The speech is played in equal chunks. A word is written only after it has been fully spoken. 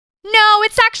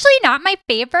it's actually not my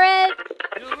favorite.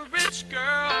 You're a rich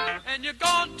girl and you're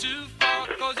gone too far,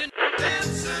 'cause you're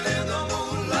dancing in the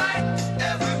moonlight.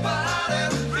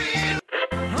 Everybody feel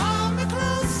on the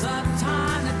close up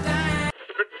time to dance.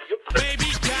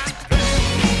 Baby got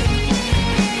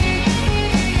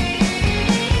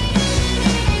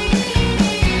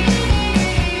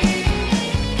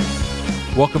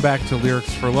Welcome back to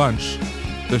Lyrics for Lunch,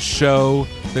 the show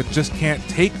that just can't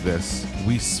take this.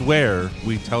 We swear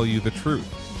we tell you the truth.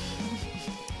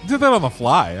 Did that on the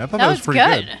fly. I thought that was pretty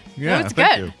good. Yeah, that was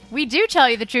thank good. you. We do tell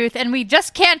you the truth, and we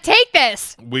just can't take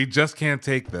this. We just can't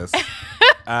take this.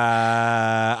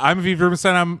 I'm Aviv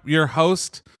Rubenstein. I'm your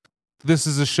host. This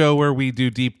is a show where we do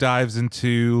deep dives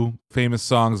into famous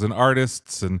songs and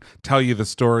artists and tell you the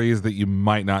stories that you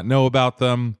might not know about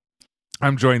them.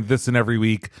 I'm joined this and every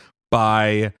week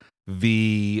by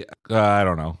the I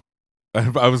don't know.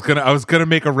 I was gonna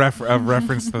make a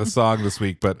reference to the song this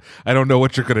week, but I don't know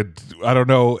what you're gonna do. I don't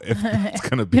know if it's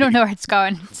gonna be. You don't know where it's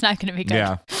going. It's not going to be good.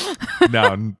 Yeah.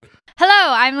 No.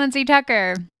 Hello, I'm Lindsay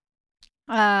Tucker.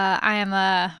 I am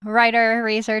a writer,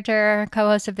 researcher,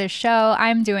 co-host of this show.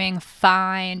 I'm doing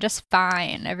fine, just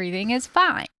fine. Everything is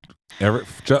fine.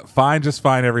 Fine, just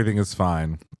fine. Everything is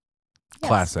fine. Yes.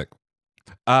 Classic.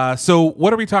 So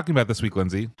what are we talking about this week,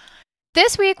 Lindsay?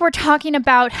 This week we're talking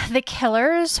about The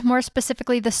Killers, more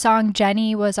specifically the song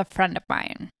 "Jenny Was a Friend of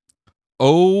Mine."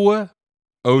 Oh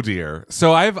dear.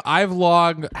 So I've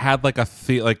long had like a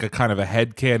kind of a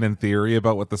headcanon theory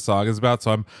about what the song is about,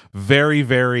 so I'm very,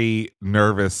 very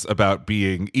nervous about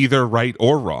being either right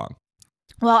or wrong.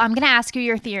 Well, I'm going to ask you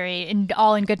your theory in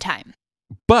good time.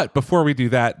 But before we do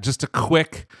that, just a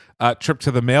quick trip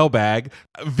to the mailbag.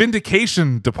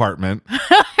 Vindication Department.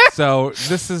 So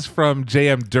this is from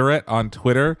JM Durrett on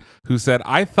Twitter, who said,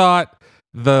 I thought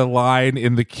the line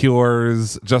in The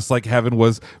Cure's Just Like Heaven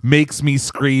was makes me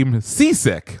scream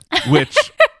seasick, which,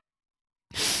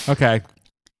 okay.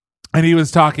 And he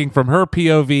was talking from her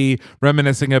POV,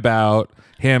 reminiscing about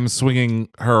him swinging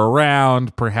her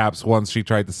around. Perhaps once she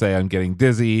tried to say, I'm getting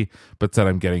dizzy, but said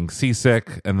I'm getting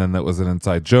seasick. And then that was an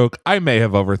inside joke. I may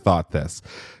have overthought this.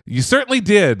 You certainly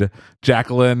did,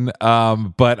 Jacqueline.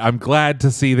 But I'm glad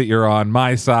to see that you're on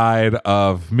my side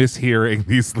of mishearing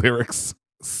these lyrics.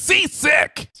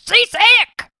 Seasick!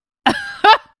 Seasick!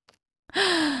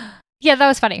 Yeah, that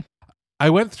was funny. I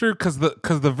went through because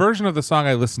the version of the song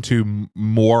I listen to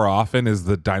more often is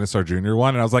the Dinosaur Jr.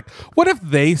 one, and I was like, what if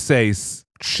they say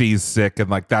she's sick and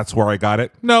like that's where I got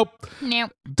it? Nope.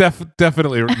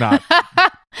 Definitely not.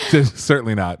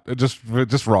 Certainly not.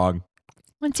 Just wrong.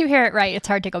 Once you hear it right, it's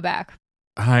hard to go back.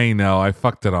 I know. I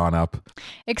fucked it on up.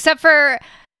 Except for,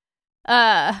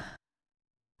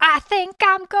 I think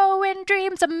I'm going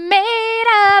dreams are made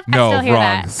of. No, I still hear wrong.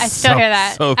 that. I still hear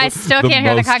that. I still can't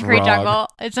hear the most concrete wrong. jungle.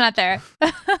 It's not there.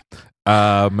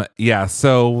 Yeah.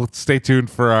 So stay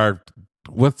tuned for our.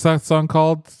 What's that song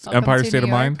called? Welcome Empire to State New of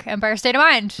Mind. York. Empire State of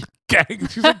Mind. Gang.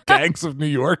 She's like Gangs of New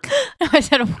York. I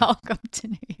said, "Welcome to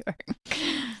New York."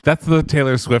 That's the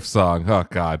Taylor Swift song. Oh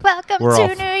God. Welcome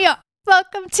to New York.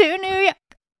 Welcome to New York.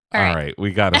 All right,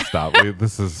 we gotta stop.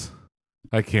 This is.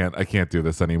 I can't do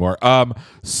this anymore.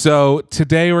 So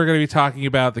today we're going to be talking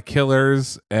about The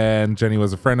Killers and Jenny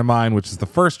Was a Friend of Mine, which is the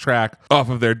first track off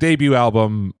of their debut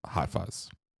album, Hot Fuzz.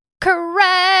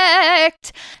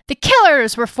 Correct. The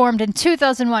Killers were formed in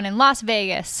 2001 in Las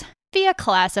Vegas via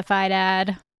classified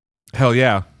ad. Hell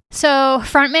yeah. So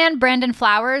frontman Brandon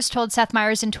Flowers told Seth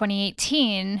Meyers in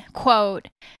 2018, quote,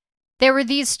 there were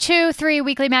these 2-3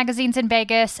 weekly magazines in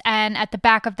Vegas, and at the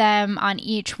back of them, on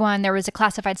each one, there was a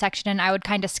classified section, and I would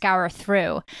kind of scour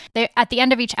through. At the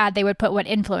end of each ad, they would put what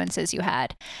influences you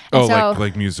had. And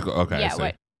like musical. Okay. Yeah,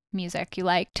 what music you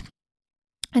liked.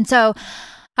 And so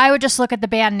I would just look at the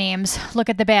band names.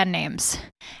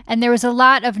 And there was a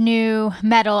lot of new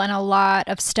metal and a lot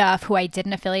of stuff who I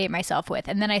didn't affiliate myself with.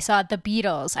 And then I saw the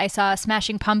Beatles, I saw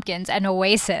Smashing Pumpkins and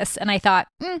Oasis. And I thought,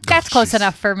 that's close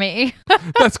enough for me.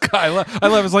 That's I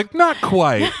love it's like, not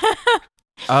quite.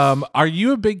 Are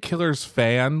you a big Killers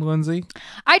fan, Lindsay?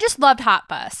 I just loved Hot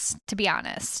Bus, to be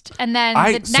honest. And then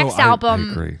the next album.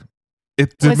 I agree.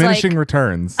 It's Diminishing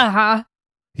Returns. Uh-huh.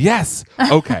 Yes.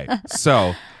 Okay.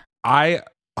 So I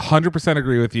 100%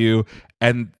 agree with you,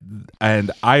 and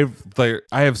I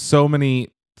have so many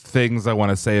things I want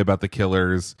to say about the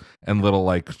Killers and little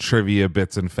like trivia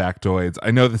bits and factoids. I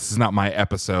know this is not my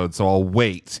episode, so I'll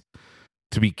wait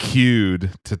to be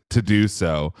cued to do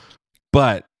so.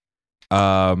 But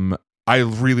I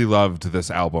really loved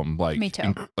this album, like me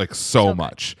too. So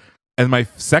much. And my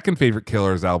second favorite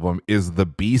Killers album is the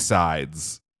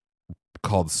B-sides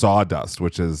called Sawdust,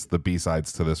 which is the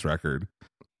B-sides to this record.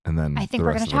 and then I think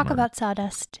we're going to talk about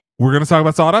Sawdust We're going to talk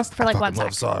about Sawdust for like I one fucking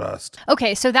love sec. Sawdust.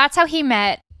 Okay, so that's how he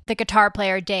met the guitar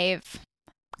player Dave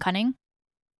Canning.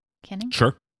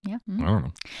 Sure. Yeah. I don't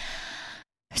know.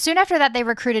 Soon after that, they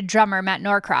recruited drummer Matt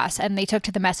Norcross, and they took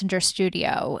to the Messenger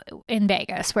studio in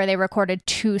Vegas, where they recorded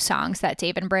 2 songs that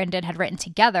Dave and Brandon had written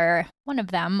together. One of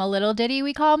them, a little ditty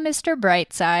we call Mr.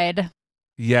 Brightside.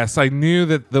 Yes, I knew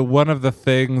that one of the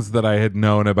things that I had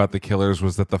known about the Killers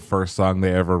was that the first song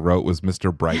they ever wrote was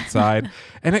Mr. Brightside.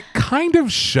 And it kind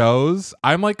of shows.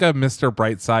 I'm like a Mr.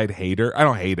 Brightside hater. I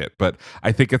don't hate it, but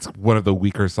I think it's one of the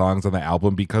weaker songs on the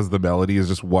album because the melody is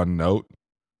just one note.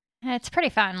 It's pretty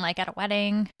fun, like at a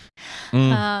wedding.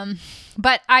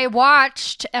 But I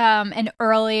watched an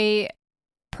early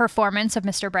performance of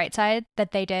Mr. Brightside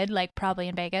that they did, like probably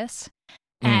in Vegas,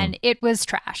 and it was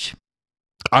trash.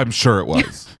 I'm sure it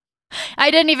was. I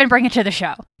didn't even bring it to the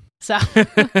show. So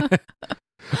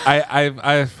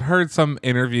I've heard some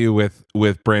interview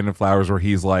with Brandon Flowers where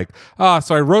he's like,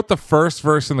 so I wrote the first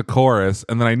verse and the chorus,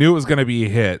 and then I knew it was going to be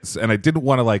hits, and I didn't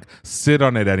want to like sit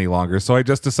on it any longer, so I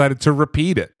just decided to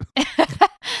repeat it.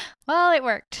 well, it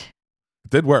worked.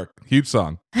 It did work. Huge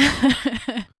song.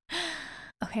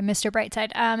 Okay, Mr.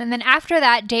 Brightside. And then after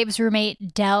that, Dave's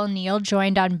roommate Del Neal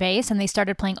joined on bass, and they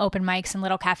started playing open mics in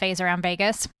little cafes around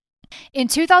Vegas. In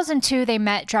 2002, they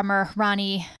met drummer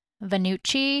Ronnie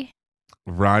Vannucci.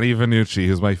 Ronnie Vannucci,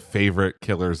 who's my favorite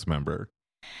Killers member.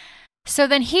 So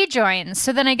then he joins.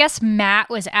 So then I guess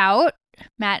Matt was out,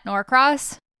 Matt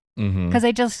Norcross, because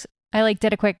I like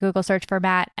did a quick Google search for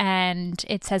Matt, and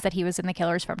it says that he was in the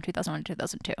Killers from 2001 to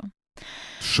 2002.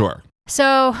 Sure.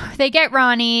 So they get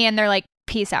Ronnie, and they're like,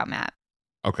 "Peace out, Matt."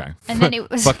 Okay. And then it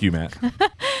was fuck you, Matt.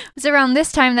 It was around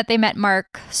this time that they met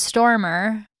Mark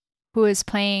Stormer, who was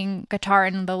playing guitar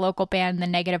in the local band, the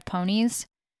Negative Ponies.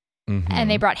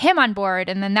 And they brought him on board,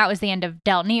 and then that was the end of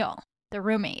Del Neal, the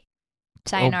roommate.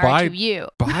 Sayonara to you.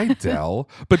 Bye, Del.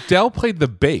 But Del played the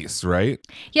bass, right?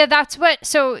 Yeah, that's what.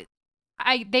 So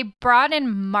they brought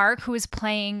in Mark, who was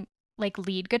playing like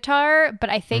lead guitar, but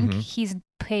I think he's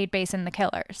played bass in the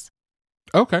Killers.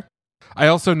 Okay. I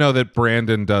also know that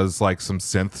Brandon does like some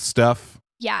synth stuff.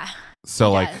 Yeah.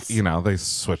 So like, does. they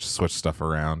switch stuff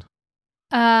around.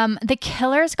 The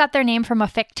Killers got their name from a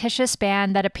fictitious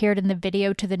band that appeared in the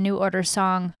video to the New Order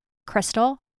song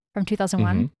Crystal from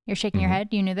 2001. You're shaking your head.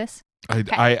 You knew this?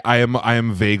 I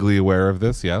am vaguely aware of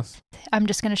this, yes. I'm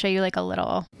just going to show you like a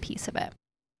little piece of it.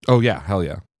 Oh yeah, hell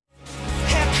yeah.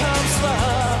 Here comes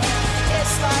love.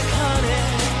 It's like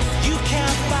honey. You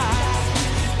can't buy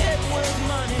it with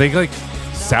money. They like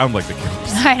sound like the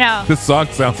Killers. I know. This song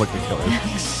sounds like the Killers.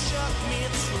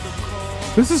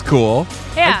 This is cool.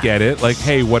 Yeah. I get it. Like,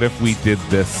 hey, what if we did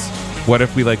this? What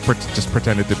if we like just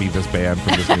pretended to be this band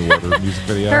from this New Order music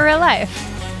video? For real life.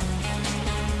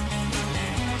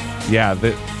 Yeah,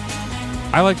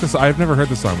 I like this. I've never heard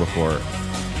this song before.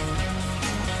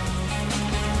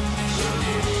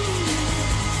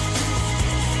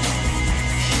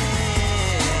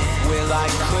 We're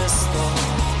like crystal.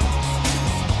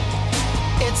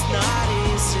 It's not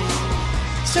easy.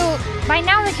 So by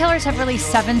now, the Killers have released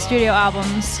 7 studio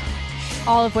albums,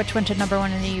 all of which went to number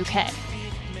 1 in the UK,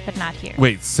 but not here.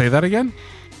 Wait, say that again?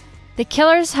 The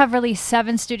Killers have released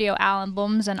 7 studio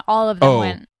albums, and all of them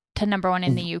went to number 1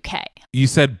 in the UK. You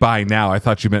said by now. I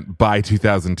thought you meant by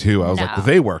 2002. I was like, well,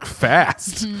 they work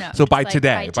fast. No, so by it's like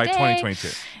today, by by today.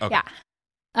 2022. Okay.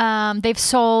 Yeah. They've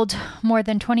sold more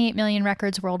than 28 million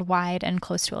records worldwide and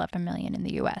close to 11 million in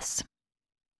the US.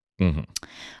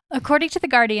 According to The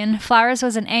Guardian, Flowers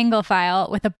was an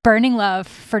Anglophile with a burning love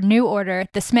for New Order,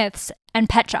 The Smiths, and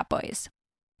Pet Shop Boys.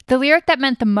 The lyric that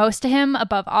meant the most to him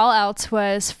above all else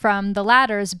was from the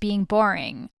latter's Being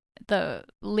Boring. The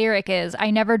lyric is, I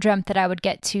never dreamt that I would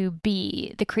get to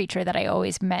be the creature that I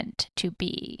always meant to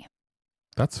be.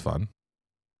 That's fun.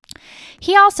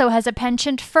 He also has a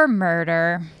penchant for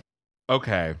murder.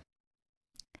 Okay.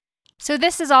 So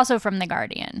this is also from The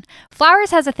Guardian. Flowers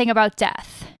has a thing about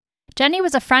death. Jenny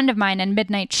was a friend of mine, and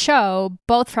Midnight Show,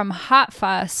 both from Hot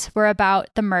Fuss, were about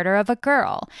the murder of a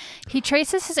girl. He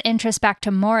traces his interest back to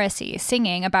Morrissey,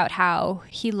 singing about how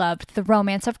he loved the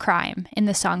romance of crime in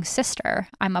the song Sister,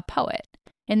 I'm a Poet.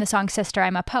 In the song Sister,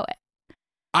 I'm a Poet.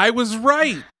 I was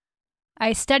right.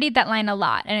 I studied that line a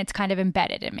lot, and it's kind of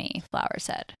embedded in me, Flowers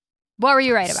said. What were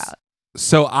you right about?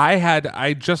 So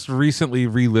I just recently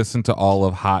re-listened to all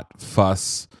of Hot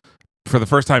Fuss for the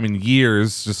first time in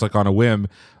years, just like on a whim,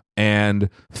 and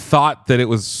thought that it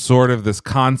was sort of this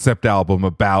concept album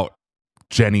about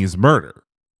Jenny's murder.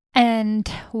 And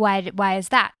why is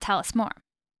that? Tell us more.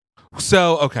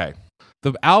 So, okay.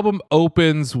 The album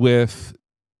opens with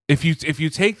if you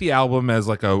take the album as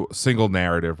like a single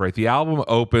narrative, right? The album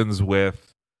opens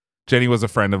with Jenny Was a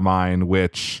Friend of Mine,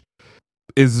 which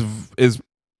is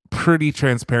pretty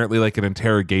transparently like an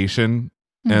interrogation.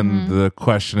 And the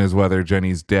question is whether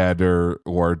Jenny's dead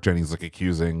or Jenny's like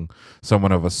accusing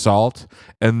someone of assault.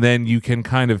 And then you can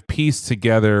kind of piece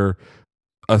together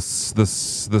the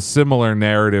similar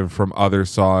narrative from other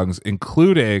songs,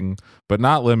 including, but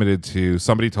not limited to,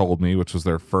 Somebody Told Me, which was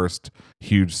their first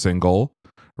huge single,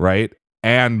 right?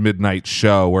 And Midnight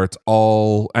Show, where it's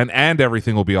all and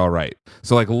Everything Will Be All Right.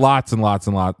 So like lots and lots,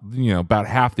 about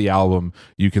half the album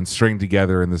you can string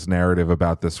together in this narrative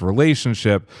about this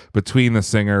relationship between the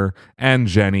singer and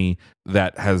Jenny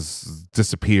that has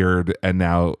disappeared, and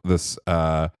now this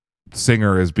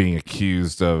singer is being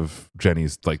accused of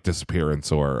Jenny's like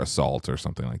disappearance or assault or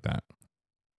something like that.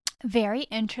 Very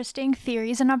interesting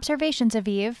theories and observations,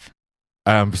 Aviv.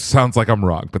 Sounds like I'm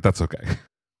wrong, but that's okay.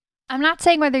 I'm not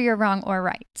saying whether you're wrong or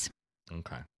right.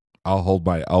 Okay.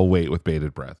 I'll wait with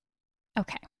bated breath.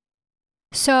 Okay.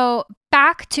 So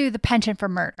back to the penchant for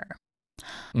murder.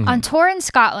 On tour in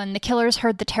Scotland, the Killers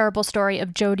heard the terrible story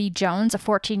of Jody Jones, a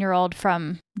 14-year-old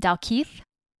from Dalkeith,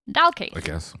 I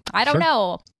guess. I don't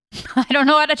know. I don't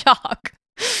know how to talk.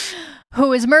 Who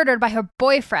was murdered by her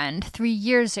boyfriend 3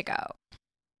 years ago.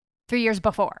 3 years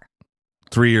before.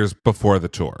 3 years before the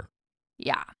tour.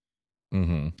 Yeah.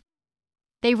 Mm-hmm.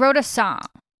 They wrote a song,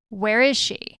 Where Is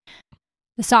She?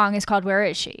 The song is called Where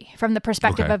Is She? From the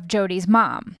perspective of Jody's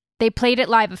mom. They played it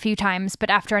live a few times,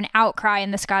 but after an outcry in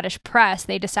the Scottish press,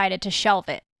 they decided to shelve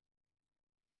it.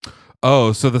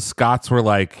 Oh, so the Scots were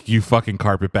like, you fucking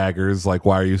carpetbaggers, like,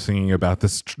 why are you singing about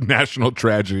this national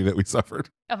tragedy that we suffered?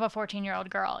 Of a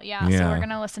 14-year-old girl, yeah. So we're going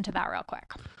to listen to that real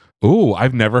quick. Ooh,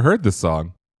 I've never heard this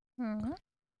song. Mm-hmm.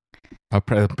 I'm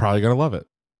probably going to love it.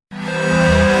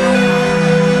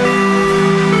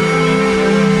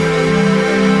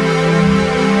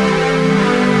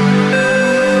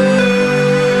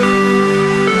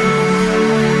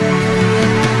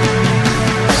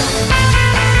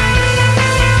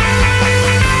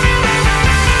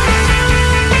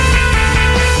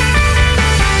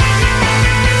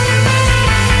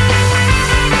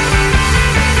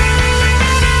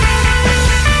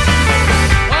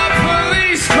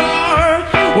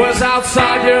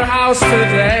 Outside your house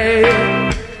today,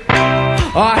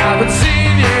 I haven't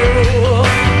seen you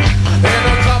in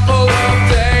a couple of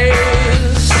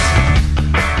days.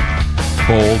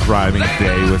 Bold rhyming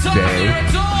day with day.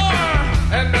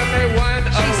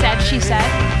 She said.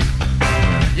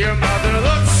 Your mother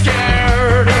looked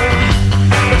scared,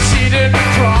 but she didn't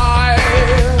cry.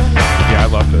 Yeah, I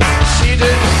love this. She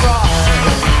didn't cry.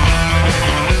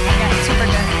 Yeah, super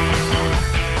good.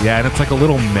 Yeah, and it's like a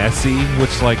little messy,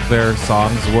 which like their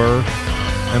songs were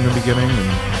in the beginning, and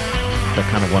that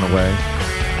kind of went away.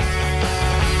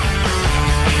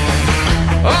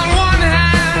 On one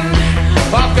hand,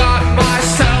 I've got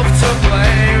myself to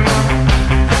blame,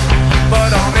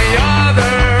 but on the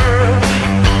other,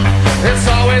 it's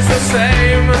always the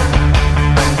same.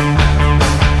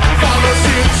 Fathers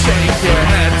who shake your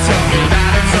head tell me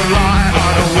that it's a lie. I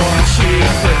don't want you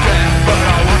to death, but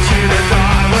I want you to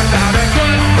die without a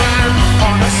good friend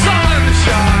on the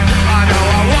sunshine. I know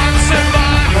I want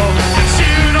survival, but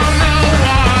you don't know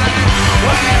why.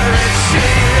 Where is she?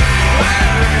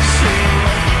 Where is she?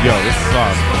 Yo, this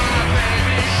song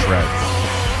shreds.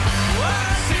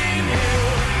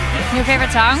 Your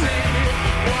favorite song?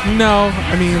 No,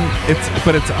 I mean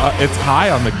it's high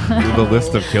on the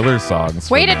list of Killer songs.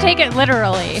 Way to take it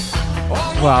literally.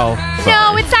 Well, No,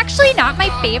 sorry. it's actually not my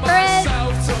favorite.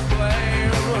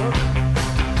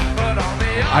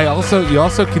 You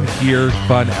also can hear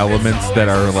fun elements that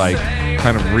are like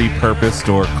kind of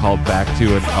repurposed or called back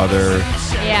to in other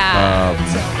Yeah.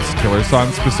 Killer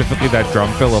songs, specifically that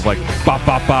drum fill of like bop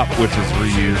bop bop, which is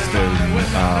reused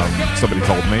in Somebody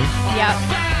Told Me. Yep.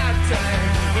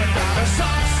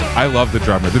 I love the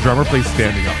drummer. The drummer plays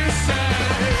standing up.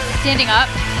 Standing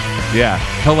up. Yeah,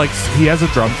 he has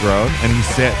a drum drone and he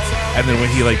sits, and then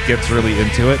when he like gets really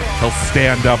into it, he'll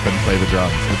stand up and play the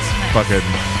drums. It's fucking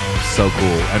so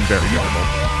cool and very normal.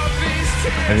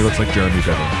 And he looks like Jeremy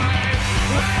Piven.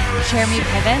 Jeremy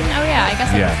Piven? Oh yeah, I guess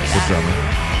I Yeah, can see the that. drummer.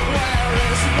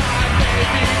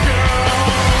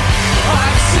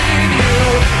 I've seen you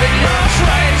in your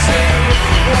crazy.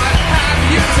 What have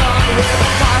you done with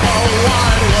my whole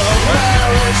wide world?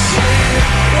 Where is she?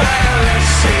 Where is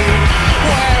she?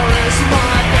 Where is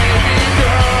my baby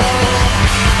girl?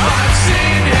 I've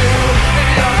seen you in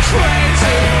your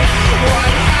crazy.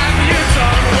 What have you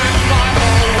done with my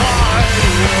whole wide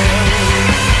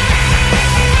world?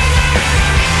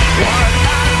 What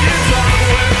have you done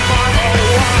with my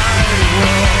whole wide world?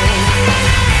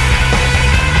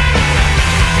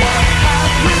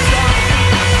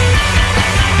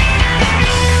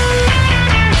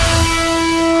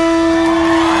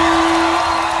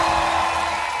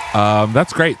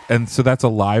 That's great. And so that's a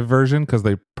live version because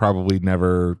they probably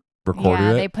never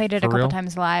recorded it. They played it a for couple real?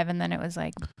 times live, and then it was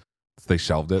like, They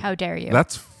shelved it. how dare you?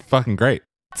 That's fucking great.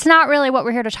 It's not really what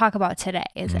we're here to talk about today,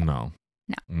 is it? No.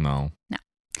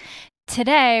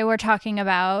 Today, we're talking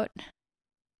about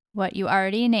what you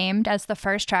already named as the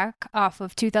first track off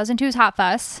of 2002's Hot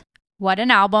Fuss. What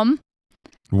an album.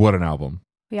 What an album.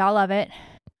 We all love it.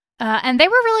 And they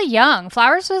were really young.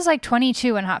 Flowers was like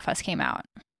 22 when Hot Fuss came out.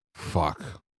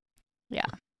 Fuck. Yeah.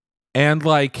 And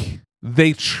like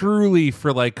they truly,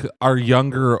 for like our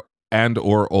younger and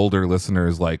or older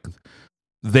listeners, like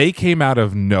they came out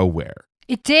of nowhere.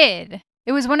 It did.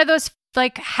 It was one of those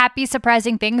like happy,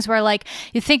 surprising things where like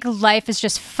you think life is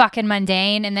just fucking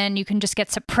mundane, and then you can just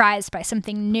get surprised by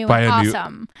something new and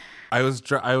awesome. I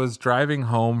was driving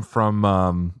home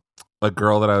from a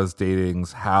girl that I was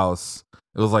dating's house.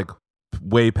 It was like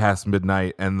way past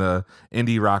midnight, and the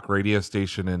indie rock radio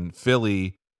station in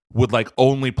Philly would like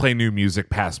only play new music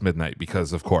past midnight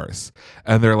because of course.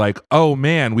 And they're like, "Oh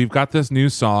man, we've got this new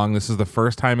song. This is the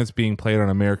first time it's being played on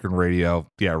American radio."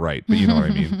 Yeah, right. But you know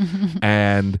what I mean.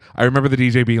 And I remember the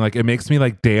DJ being like, "It makes me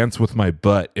like dance with my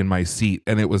butt in my seat."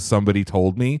 And it was Somebody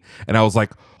Told Me. And I was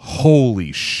like,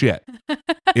 holy shit.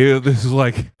 This is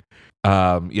like,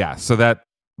 yeah. So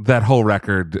that whole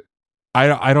record,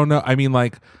 I don't know. I mean,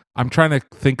 like, I'm trying to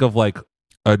think of like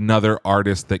another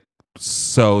artist that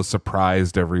so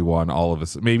surprised everyone, all of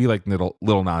us. Maybe like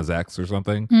Lil Nas X or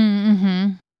something.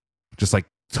 Mm-hmm. Just like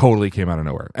totally came out of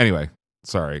nowhere. Anyway,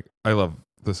 sorry. I love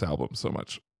this album so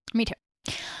much. Me too.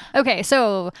 Okay,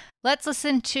 so let's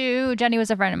listen to Jenny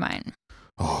Was a Friend of Mine.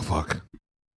 Oh, fuck.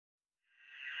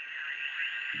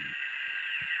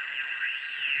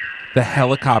 The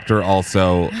helicopter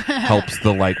also helps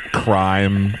the like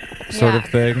crime sort of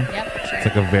thing. Yep, sure. It's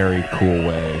like a very cool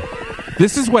way.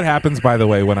 This is what happens, by the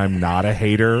way, when I'm not a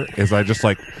hater, is I just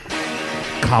like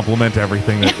compliment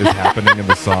everything that is happening in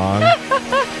the song.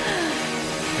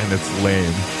 And it's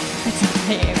lame. It's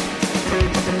lame.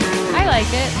 I like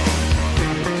it.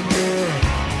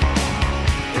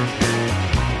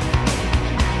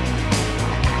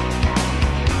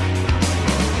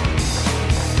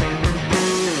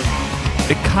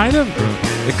 It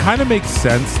kind of makes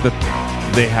sense that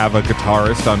they have a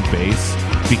guitarist on bass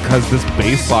because this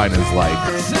bass line is like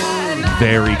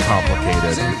very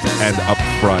complicated and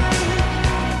upfront,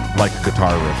 like a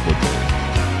guitar riff would be.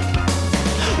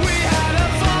 We had a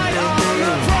fight on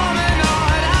the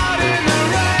promenade out in the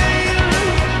rain.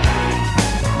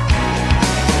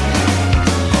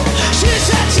 She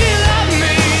said she loved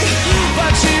me,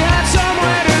 but she had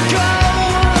somewhere to go.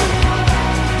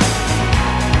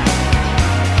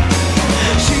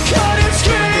 She couldn't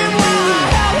scream while I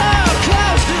held her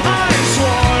close. I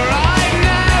swore I'd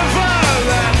never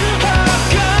let her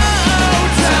go.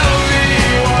 Tell me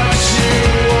what you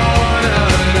wanna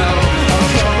know.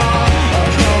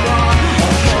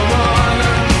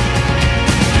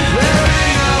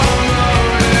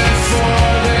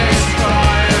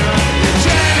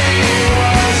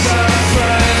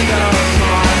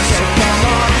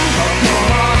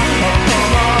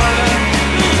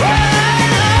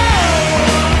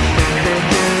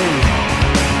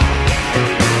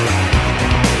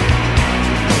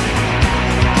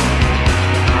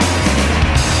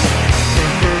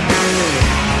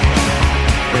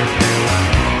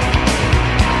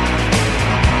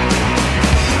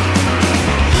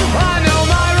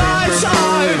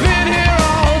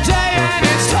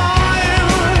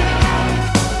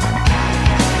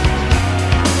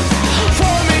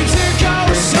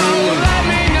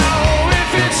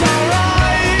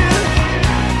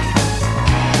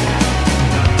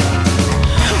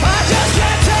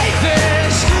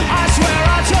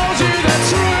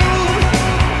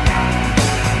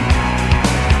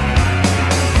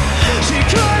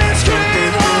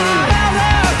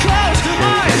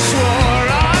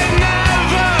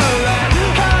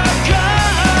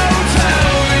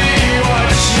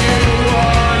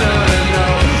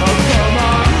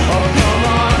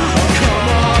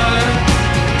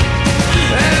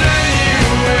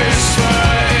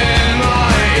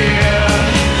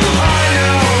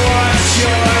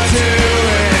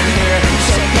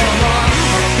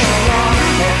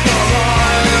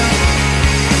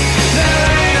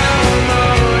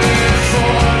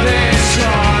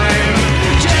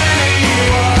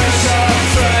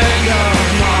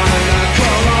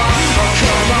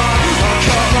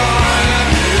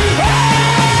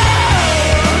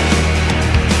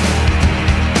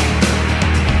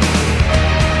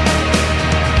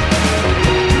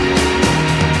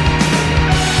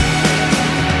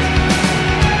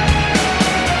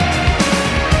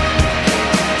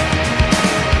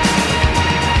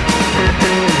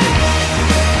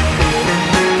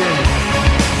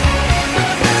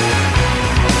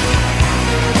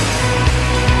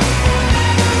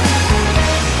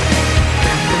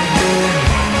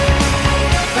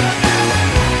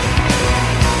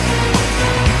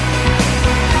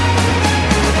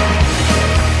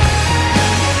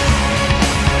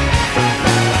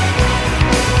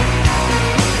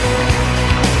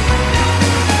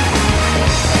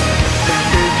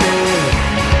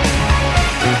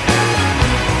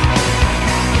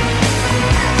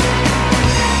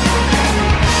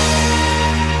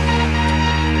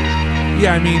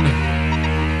 Yeah, I mean,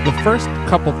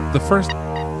 the first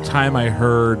time I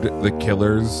heard The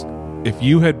Killers, if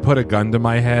you had put a gun to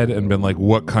my head and been like,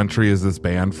 what country is this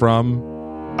band from?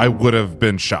 I would have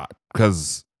been shot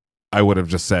because I would have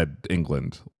just said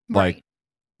England. Right. Like,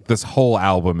 this whole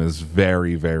album is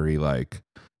very, very like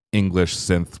English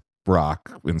synth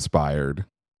rock inspired.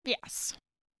 Yes.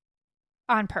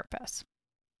 On purpose.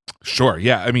 Sure.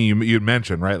 Yeah. I mean, you'd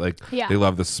mentioned, right? Like, Yeah. they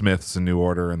love the Smiths and New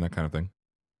Order and that kind of thing.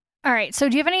 All right. So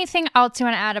do you have anything else you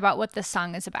want to add about what this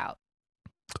song is about?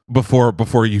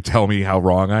 Before you tell me how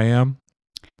wrong I am.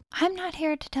 I'm not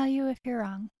here to tell you if you're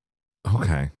wrong.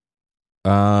 Okay.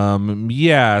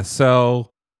 Yeah, so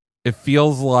it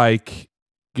feels like,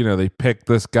 they pick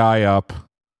this guy up,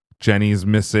 Jenny's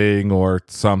missing or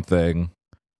something,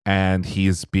 and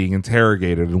he's being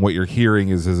interrogated, and what you're hearing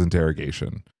is his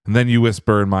interrogation. And then you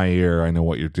whisper in my ear, I know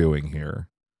what you're doing here.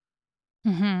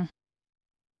 Mm-hmm.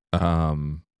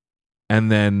 And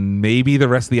then maybe the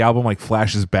rest of the album like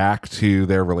flashes back to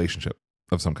their relationship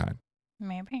of some kind.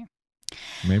 Maybe.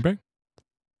 Maybe?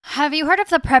 Have you heard of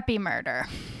the Preppy murder?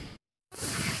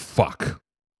 Fuck.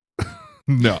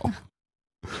 No.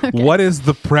 Okay. What is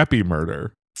the Preppy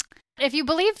murder? If you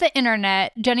believe the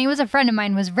internet, Jenny Was a Friend of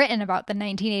Mine was written about the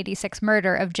 1986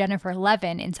 murder of Jennifer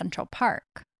Levin in Central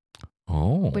Park,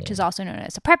 Oh. which is also known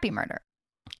as a Preppy murder.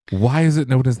 Why is it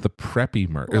known as the Preppy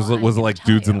murder? Well, Was it I like can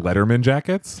tell dudes in you. Letterman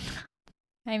jackets?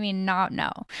 I mean, no.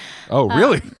 Oh,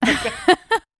 really?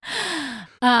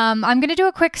 I'm going to do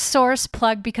a quick source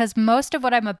plug because most of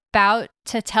what I'm about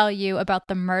to tell you about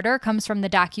the murder comes from the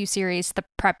docuseries The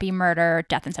Preppy Murder,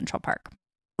 Death in Central Park.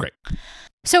 Great.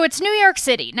 So it's New York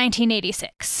City,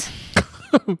 1986.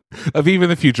 Of Even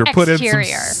the Future. Put in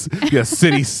Exterior.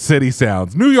 some city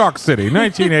sounds. New York City,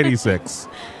 1986.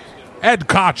 Ed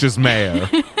Koch is mayor.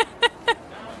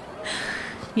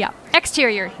 Yeah.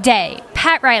 Exterior, day.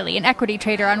 Pat Riley, an equity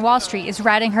trader on Wall Street, is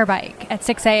riding her bike at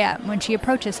 6 a.m. when she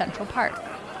approaches Central Park.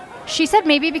 She said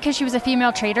maybe because she was a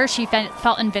female trader, she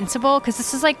felt invincible, because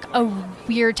this is like a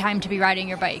weird time to be riding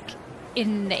your bike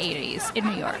in the 80s in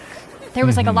New York. There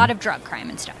was like a lot of drug crime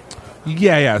and stuff.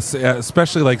 Yeah,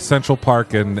 especially like Central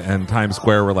Park and Times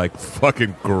Square were like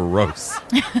fucking gross.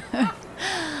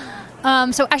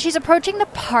 So as she's approaching the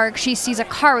park, she sees a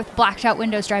car with blacked out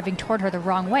windows driving toward her the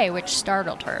wrong way, which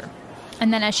startled her.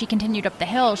 And then as she continued up the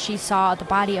hill, she saw the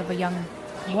body of a young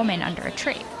woman under a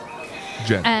tree.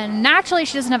 Jen. And naturally,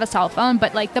 she doesn't have a cell phone,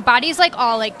 but like the body's like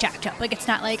all like jacked up. Like it's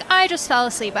not like I just fell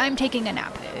asleep, I'm taking a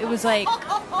nap. It was like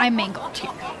I mangled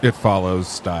here. It follows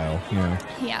style. Yeah.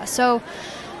 Yeah, so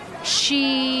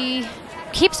she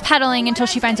keeps pedaling until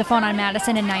she finds a phone on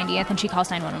Madison and 90th, and she calls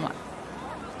 911.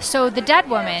 So the dead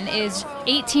woman is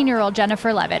 18-year-old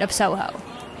Jennifer Levitt of Soho.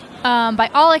 By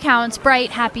all accounts,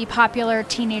 bright, happy, popular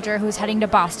teenager who's heading to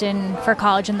Boston for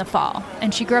college in the fall.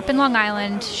 And she grew up in Long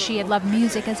Island. She had loved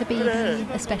music as a baby,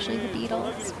 especially the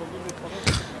Beatles.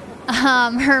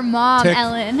 Her mom, Tick.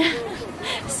 Ellen,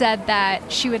 said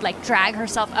that she would like drag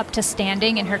herself up to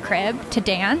standing in her crib to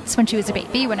dance when she was a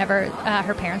baby, whenever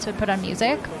her parents would put on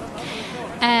music.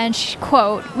 And she,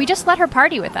 quote, "We just let her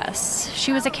party with us.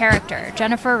 She was a character.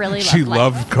 Jennifer really loved She life."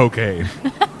 loved cocaine.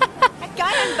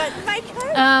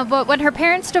 But when her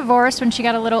parents divorced when she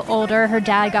got a little older, her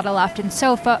dad got a loft in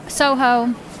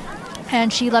Soho,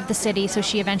 and she loved the city, so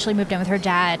she eventually moved in with her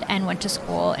dad and went to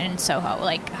school in Soho,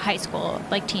 like high school,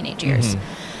 like teenage years.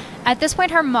 At this point,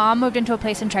 her mom moved into a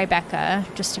place in Tribeca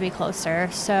just to be closer.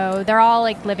 So they're all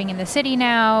like living in the city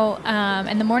now.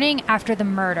 And the morning after the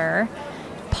murder,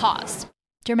 pause.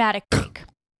 Dramatic break.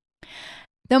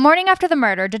 The morning after the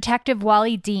murder, Detective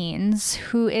Wally Deans,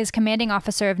 who is commanding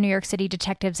officer of New York City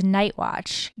Detectives Night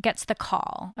Watch, gets the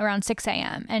call around 6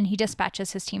 a.m. and he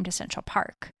dispatches his team to Central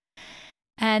Park.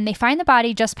 And they find the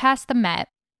body just past the Met.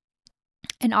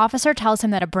 An officer tells him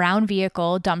that a brown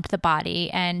vehicle dumped the body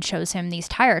and shows him these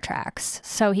tire tracks.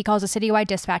 So he calls a citywide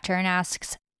dispatcher and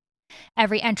asks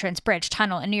every entrance, bridge,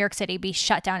 tunnel in New York City be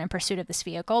shut down in pursuit of this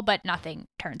vehicle, but nothing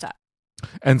turns up.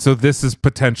 And so this is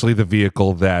potentially the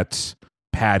vehicle that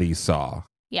Patty saw.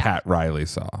 Yeah. Pat Riley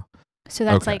saw. So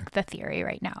that's Okay. like the theory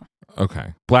right now.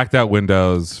 Okay. Blacked out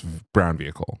windows, brown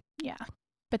vehicle. Yeah.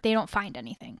 But they don't find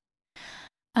anything.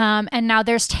 And now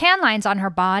there's tan lines on her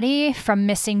body from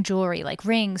missing jewelry, like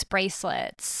rings,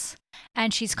 bracelets.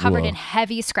 And she's covered Whoa. in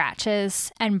heavy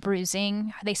scratches and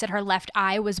bruising. They said her left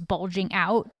eye was bulging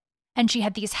out. And she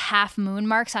had these half moon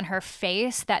marks on her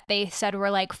face that they said were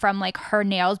like from like her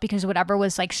nails, because whatever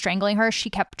was like strangling her, she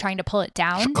kept trying to pull it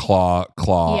down. Claw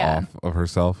Yeah. off of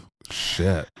herself.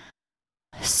 Shit.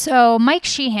 So Mike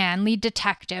Sheehan, lead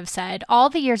detective, said, all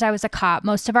the years I was a cop,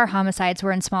 most of our homicides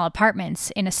were in small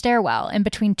apartments in a stairwell in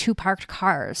between two parked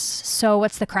cars. So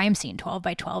what's the crime scene? 12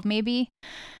 by 12 maybe?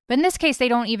 But in this case, they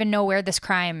don't even know where this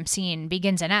crime scene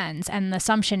begins and ends. And the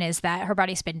assumption is that her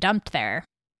body's been dumped there.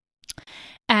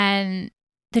 And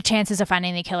the chances of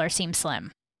finding the killer seem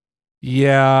slim.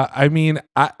 Yeah, I mean,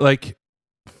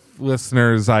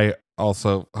 listeners, I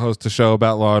also host a show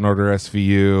about Law and Order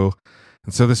SVU.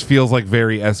 And so this feels like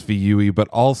very SVU-y, but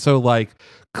also like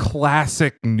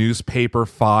classic newspaper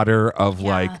fodder of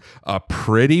like a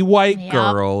pretty white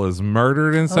girl is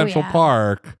murdered in Central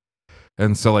Park.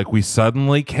 And so like we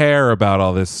suddenly care about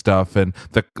all this stuff, and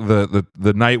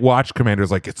the night watch commander is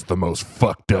like, it's the most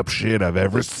fucked up shit I've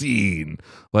ever seen.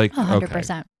 Like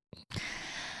 100%.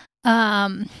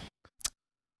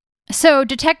 So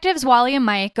detectives Wally and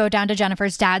Mike go down to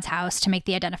Jennifer's dad's house to make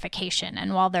the identification.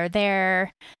 And while they're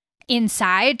there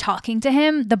inside talking to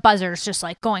him, the buzzer's just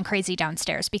like going crazy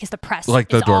downstairs because the press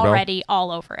is already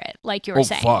all over it. Like you were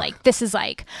saying, fuck. like this is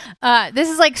like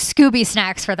Scooby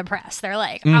snacks for the press. They're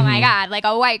like, oh my God, like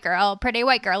a white girl, pretty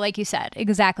white girl, like you said.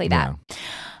 Exactly that.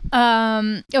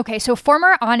 Okay, so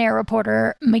former on-air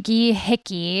reporter McGee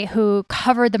Hickey, who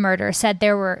covered the murder, said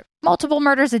there were multiple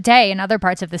murders a day in other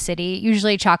parts of the city,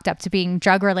 usually chalked up to being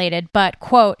drug-related, but,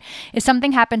 quote, if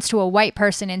something happens to a white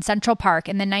person in Central Park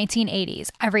in the 1980s,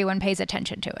 everyone pays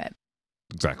attention to it.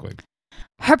 Exactly.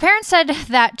 Her parents said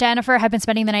that Jennifer had been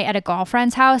spending the night at a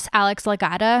girlfriend's house, Alex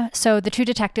Legata, so the two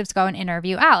detectives go and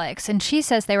interview Alex, and she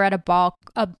says they were at a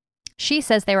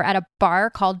bar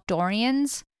called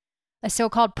Dorian's, a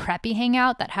so-called preppy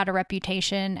hangout that had a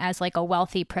reputation as like a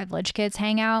wealthy, privileged kids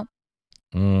hangout.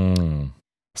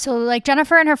 So like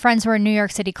Jennifer and her friends were New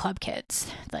York City club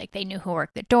kids. Like they knew who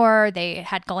worked the door. They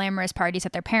had glamorous parties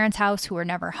at their parents' house who were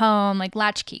never home, like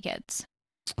latchkey kids.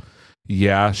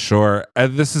 Yeah, sure.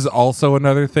 And this is also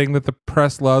another thing that the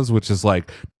press loves, which is like,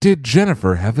 did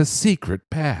Jennifer have a secret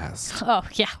past? Oh,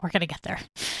 yeah, we're going to get there.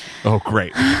 Oh,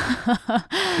 great.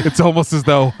 It's almost as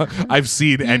though I've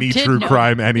seen any true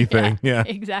crime, anything. Yeah,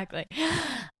 exactly.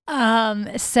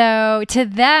 So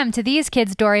to these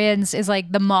kids, Dorian's is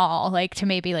like the mall, like to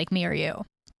maybe like me or you.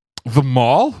 The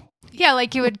mall? Yeah,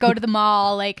 like you would go to the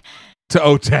mall, like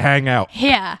to hang out.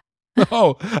 Yeah.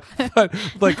 Oh, but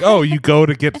like, oh, you go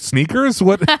to get sneakers?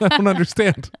 What? I don't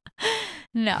understand.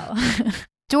 No.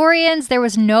 Dorian's, there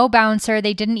was no bouncer.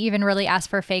 They didn't even really ask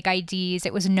for fake IDs.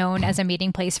 It was known as a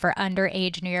meeting place for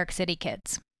underage New York City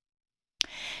kids.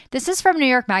 This is from New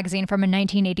York Magazine from a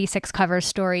 1986 cover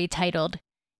story titled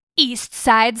East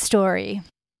Side Story.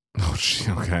 Oh,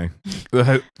 okay.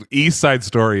 The East Side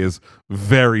Story is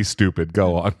very stupid.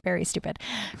 Go on. Very stupid.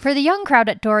 For the young crowd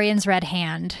at Dorian's Red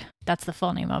Hand, that's the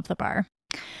full name of the bar.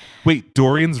 Wait,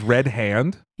 Dorian's Red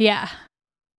Hand? Yeah.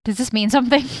 Does this mean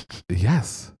something?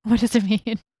 Yes. What does it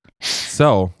mean?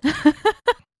 So,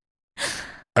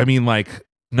 I mean, like,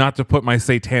 not to put my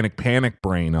satanic panic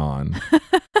brain on,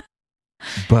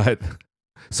 but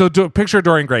so picture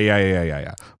Dorian Gray.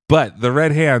 Yeah. But the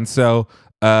Red Hand, so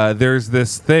there's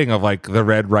this thing of like the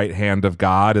red right hand of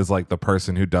God is like the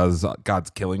person who does God's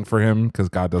killing for him because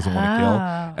God doesn't want to kill.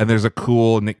 And there's a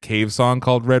cool Nick Cave song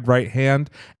called Red Right Hand.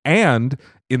 And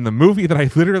in the movie that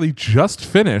I literally just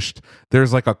finished,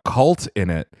 there's like a cult in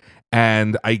it.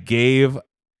 And I gave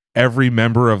every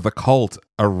member of the cult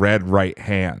a red right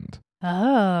hand.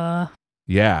 Oh.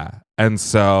 Yeah. And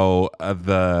so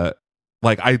I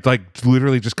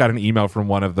literally just got an email from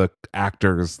one of the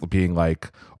actors being like,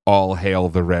 all hail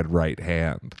the red right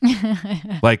hand.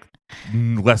 Like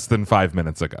less than 5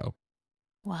 minutes ago.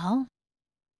 Well,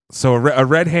 so a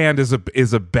red hand is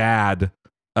a bad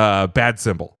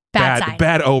symbol. Bad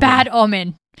omen. Bad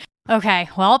omen. Okay,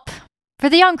 well, for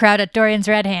the young crowd at Dorian's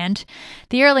Red Hand,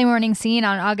 the early morning scene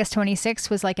on August 26th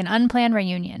was like an unplanned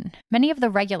reunion. Many of the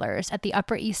regulars at the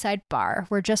Upper East Side bar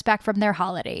were just back from their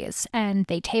holidays, and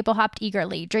they table hopped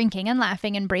eagerly, drinking and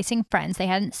laughing, embracing friends they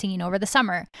hadn't seen over the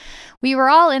summer. We were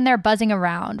all in there buzzing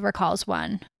around, recalls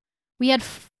one. We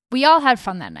all had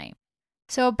fun that night.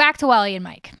 So back to Wally and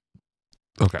Mike.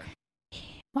 Okay.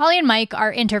 Wally and Mike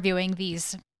are interviewing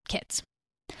these kids.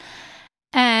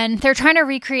 And they're trying to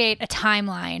recreate a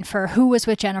timeline for who was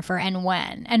with Jennifer and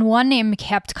when. And one name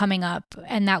kept coming up,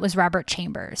 and that was Robert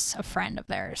Chambers, a friend of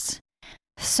theirs.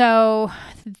 So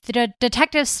the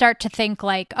detectives start to think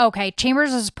like, okay,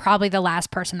 Chambers is probably the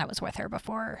last person that was with her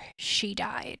before she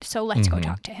died. So let's go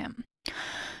talk to him.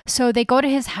 So they go to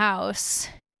his house,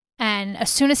 and as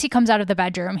soon as he comes out of the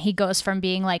bedroom, he goes from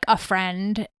being like a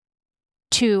friend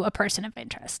to a person of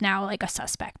interest, now like a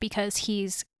suspect, because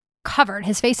he's covered.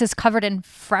 His face is covered in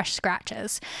fresh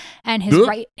scratches, and his Ugh.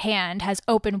 right hand has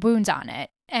open wounds on it,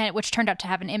 and which turned out to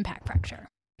have an impact fracture.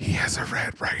 He has a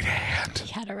red right hand.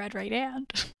 He had a red right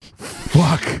hand.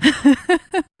 Fuck.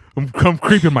 I'm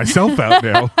creeping myself out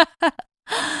now.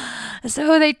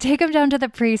 So they take him down to the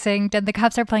precinct, and the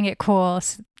cops are playing it cool.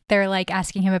 They're like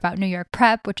asking him about New York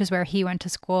Prep, which is where he went to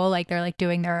school. Like they're like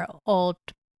doing their old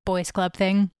boys club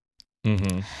thing.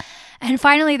 Mm-hmm. And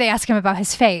finally, they ask him about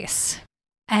his face.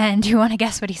 And do you want to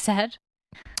guess what he said?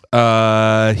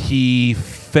 He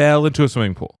fell into a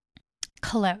swimming pool.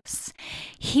 Close.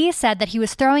 He said that he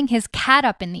was throwing his cat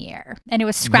up in the air and it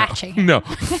was scratching him. No,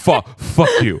 fuck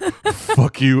you.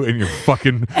 Fuck you and your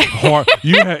fucking heart.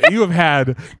 You have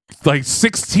had like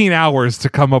 16 hours to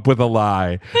come up with a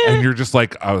lie, and you're just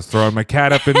like, I was throwing my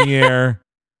cat up in the air.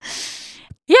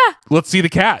 Yeah. Let's see the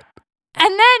cat.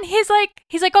 And then he's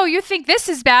like, oh, you think this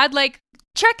is bad? Like,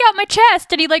 check out my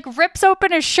chest. And he like rips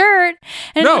open his shirt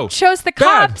and No, shows the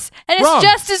bad, cops. And his wrong.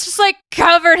 chest is just like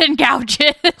covered in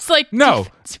gouges. It's like, No.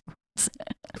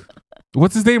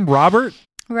 What's his name? Robert?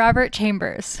 Robert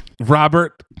Chambers.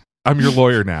 Robert, I'm your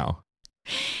lawyer now.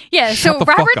 Yeah, Shut so the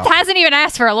fuck Robert up. hasn't even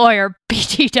asked for a lawyer,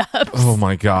 BT Dubs. Oh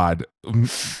my God.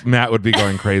 Matt would be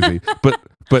going crazy.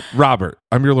 But Robert,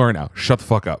 I'm your lawyer now. Shut the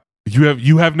fuck up.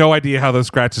 You have no idea how those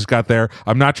scratches got there.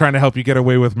 I'm not trying to help you get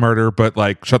away with murder, but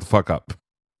like, shut the fuck up.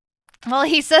 Well,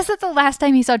 he says that the last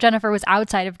time he saw Jennifer was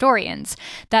outside of Dorian's,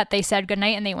 that they said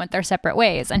goodnight and they went their separate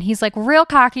ways. And he's like real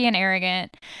cocky and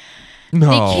arrogant. No.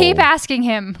 They keep asking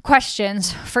him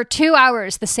questions for 2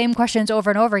 hours, the same questions over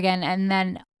and over again. And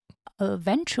then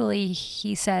eventually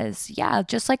he says, yeah,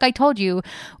 just like I told you,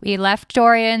 we left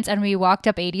Dorian's and we walked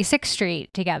up 86th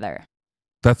Street together.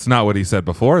 That's not what he said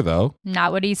before, though.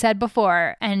 Not what he said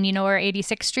before. And you know where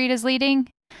 86th Street is leading?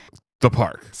 The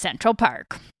park. Central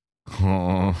Park.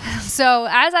 Oh. So,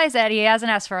 as I said, he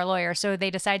hasn't asked for a lawyer, so they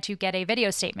decide to get a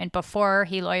video statement before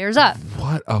he lawyers up.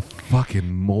 What a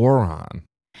fucking moron.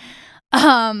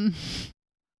 I'm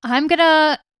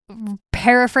gonna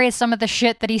paraphrase some of the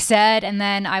shit that he said, and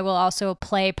then I will also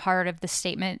play part of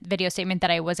the video statement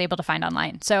that I was able to find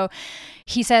online. So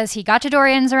he says he got to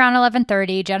Dorian's around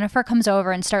 11:30. Jennifer comes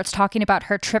over and starts talking about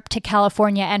her trip to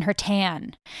California and her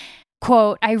tan.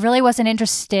 Quote, I really wasn't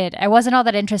interested. I wasn't all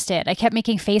that interested. I kept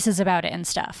making faces about it and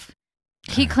stuff.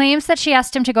 He claims that she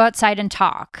asked him to go outside and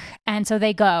talk. And so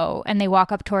they go and they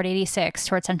walk up toward 86,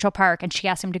 toward Central Park. And she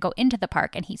asks him to go into the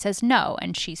park. And he says no.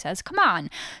 And she says, come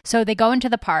on. So they go into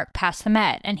the park past the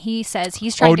Met. And he says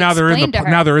he's trying to explain to her.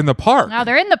 Now they're in the park. Now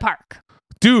they're in the park.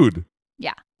 Dude.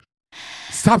 Yeah.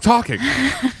 Stop talking.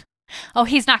 Oh,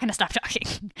 he's not going to stop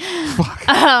talking.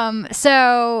 Fuck.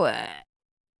 So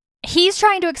he's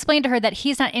trying to explain to her that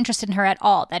he's not interested in her at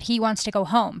all, that he wants to go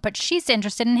home, but she's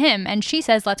interested in him. And she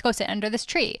says, let's go sit under this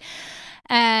tree.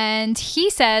 And he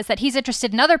says that he's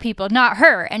interested in other people, not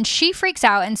her. And she freaks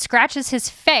out and scratches his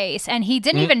face. And he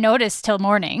didn't even notice till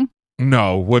morning.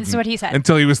 No, wouldn't. This is what he said.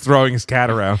 Until he was throwing his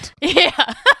cat around.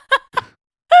 Yeah.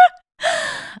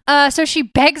 So she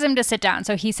begs him to sit down.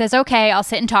 So he says, okay, I'll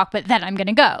sit and talk, but then I'm going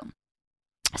to go.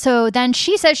 So then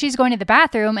she says she's going to the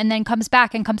bathroom and then comes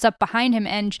back and comes up behind him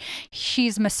and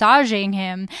she's massaging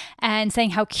him and saying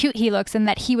how cute he looks and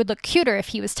that he would look cuter if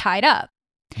he was tied up.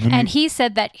 And he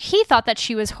said that he thought that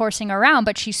she was horsing around,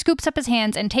 but she scoops up his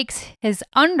hands and takes his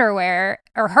underwear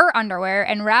or her underwear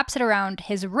and wraps it around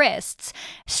his wrists,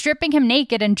 stripping him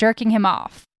naked and jerking him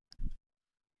off.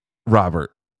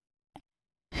 Robert.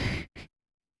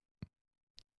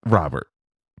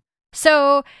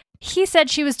 So he said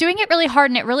she was doing it really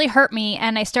hard and it really hurt me.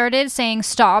 And I started saying,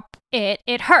 stop it.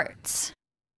 It hurts.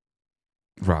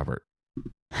 Robert.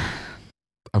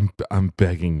 I'm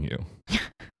begging you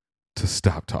to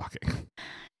stop talking.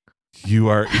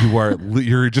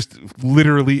 You're just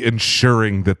literally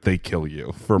ensuring that they kill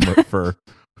you for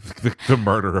the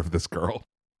murder of this girl.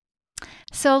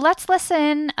 So let's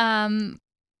listen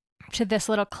to this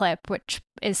little clip, which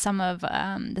is some of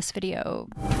this video.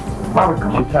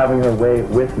 She's having her way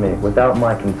with me, without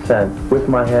my consent, with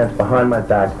my hands behind my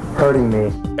back, hurting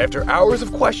me. After hours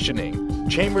of questioning,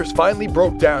 Chambers finally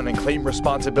broke down and claimed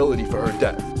responsibility for her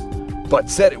death, but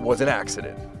said it was an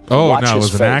accident. Oh, Watch no, it his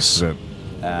was an face. accident.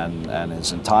 And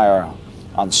his entire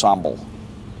ensemble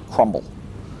crumble.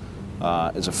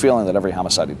 Is a feeling that every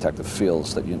homicide detective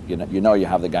feels, that you know you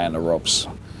have the guy on the ropes.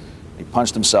 He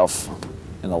punched himself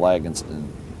in the leg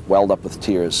and welled up with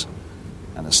tears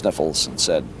and the sniffles and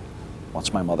said,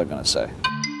 what's my mother going to say?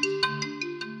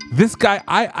 This guy,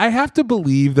 I have to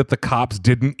believe that the cops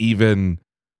didn't even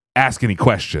ask any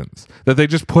questions, that they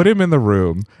just put him in the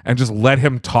room and just let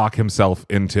him talk himself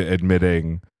into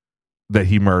admitting that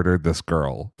he murdered this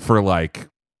girl for like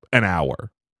an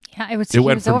hour. Yeah, it was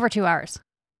went from- over 2 hours.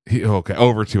 Okay,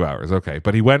 over 2 hours. Okay,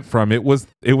 but he went from it was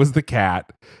the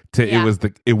cat to Yeah.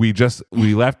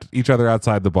 we left each other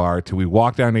outside the bar to we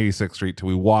walked down 86th Street to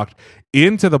we walked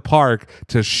into the park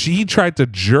to she tried to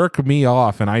jerk me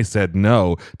off and I said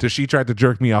no to she tried to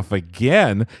jerk me off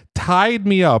again, tied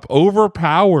me up,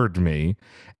 overpowered me.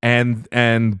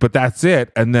 But that's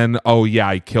it. And then, oh yeah,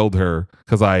 I killed her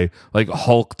because I like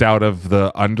hulked out of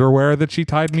the underwear that she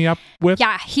tied me up with.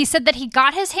 Yeah, he said that he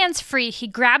got his hands free, he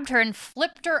grabbed her and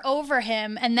flipped her over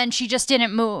him, and then she just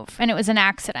didn't move, and it was an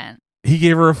accident. He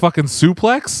gave her a fucking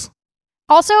suplex?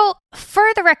 Also, for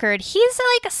the record, he's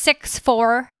like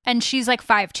 6'4" and she's like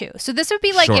 5'2". So this would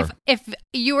be like Sure. if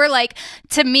you were like,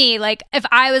 to me, like if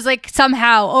I was like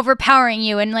somehow overpowering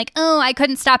you and like, oh, I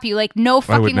couldn't stop you. Like, no I would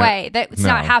fucking not- way. That's No,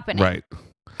 not happening. Right.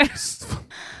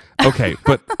 Okay.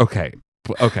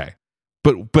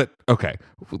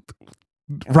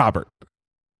 Robert.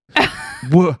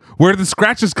 Where did the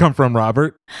scratches come from,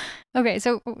 Robert? Okay,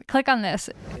 so click on this.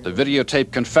 The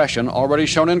videotape confession, already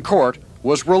shown in court,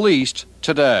 was released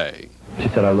today. She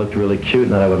said I looked really cute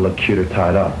and that I would look cuter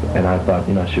tied up. And I thought,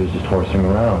 she was just horsing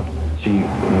around. She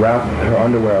wrapped her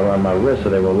underwear around my wrists so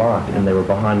they were locked and they were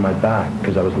behind my back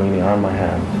because I was leaning on my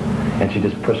hands. And she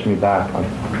just pushed me back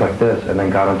like this and then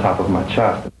got on top of my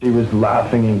chest. She was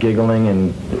laughing and giggling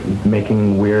and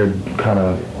making weird kind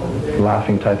of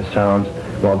laughing type of sounds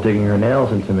while digging her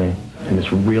nails into me. And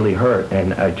this really hurt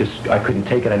and I couldn't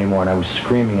take it anymore and I was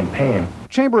screaming in pain.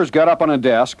 Chambers got up on a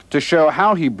desk to show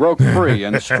how he broke free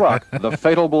and struck the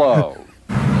fatal blow.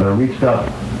 So I reached up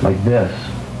like this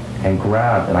and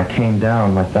grabbed, and I came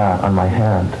down like that on my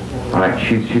hand. All right,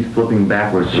 she's flipping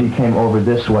backwards. She came over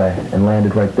this way and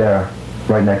landed right there,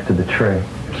 right next to the tree.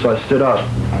 So I stood up,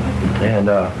 and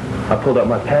I pulled up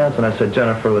my pants, and I said,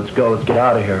 Jennifer, let's go, let's get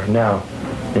out of here now.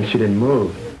 And she didn't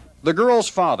move. The girl's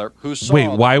father, who saw... Wait,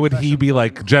 why would he be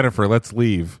like, Jennifer, let's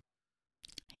leave?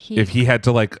 If he had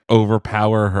to like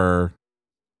overpower her,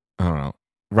 I don't know.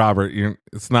 Robert,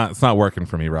 it's not working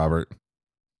for me, Robert.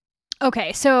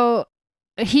 Okay, so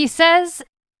he says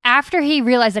after he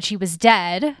realized that she was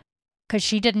dead, because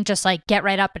she didn't just like get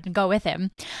right up and go with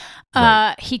him,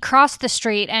 Right. he crossed the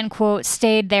street and, quote,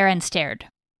 stayed there and stared.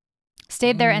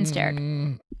 Stayed there and stared.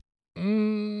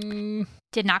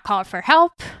 Did not call for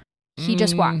help. He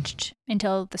just watched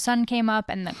until the sun came up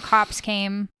and the cops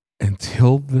came.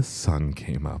 Until the sun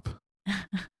came up.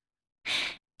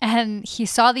 And he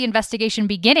saw the investigation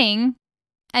beginning,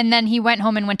 and then he went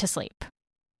home and went to sleep.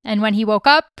 And when he woke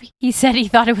up, he said he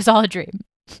thought it was all a dream.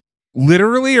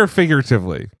 Literally or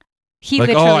figuratively? He like,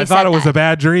 literally I thought said it was that. a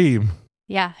bad dream.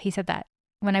 Yeah, he said that.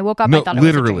 When I woke up, No, I thought it was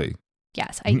a literally. dream.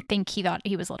 Yes, I think he thought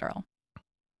he was literal.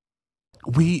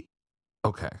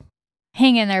 Okay.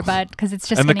 Hang in there, bud, because it's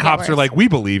just And the gonna get cops are worse. like, we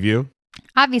believe you.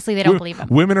 Obviously, they don't believe him.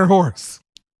 Women are horse.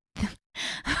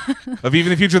 Of Even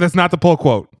the Future, that's not the pull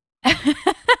quote.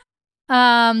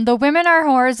 The women are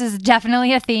whores is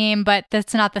definitely a theme, but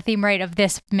that's not the theme right of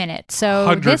this minute. So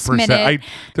 100%. this minute,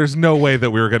 There's no way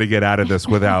that we were going to get out of this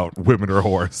without women are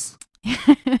horse.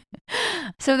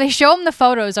 so they show him the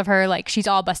photos of her, like she's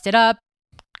all busted up,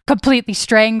 completely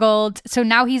strangled. So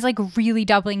now he's like really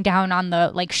doubling down on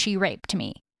the like she raped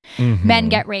me. Mhm. Men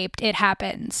get raped. It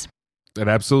happens. It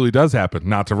absolutely does happen.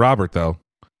 Not to Robert, though.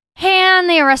 And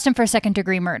they arrest him for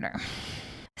second-degree murder.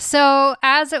 So,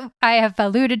 as I have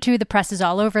alluded to, the press is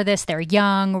all over this. They're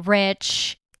young,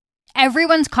 rich.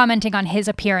 Everyone's commenting on his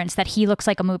appearance, that he looks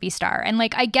like a movie star. And,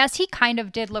 like, I guess he kind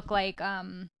of did look like,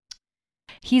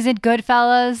 he's in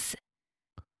Goodfellas.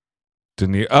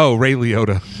 Didn't he? Oh, Ray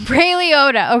Liotta. Ray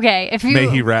Liotta. Okay. If you, May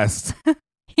he rest.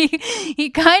 he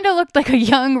kind of looked like a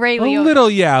young Ray A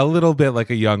Liotta. little bit like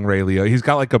a young Ray Liotta. He's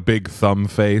got like a big thumb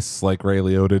face like Ray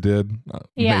Liotta did.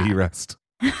 Yeah. May he rest.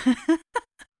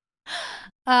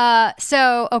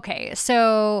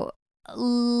 So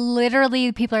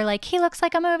literally people are like, he looks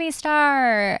like a movie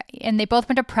star. And they both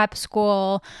went to prep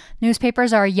school.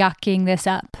 Newspapers are yucking this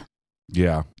up.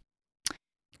 Yeah.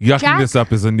 Yucking Jack? this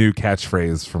up is a new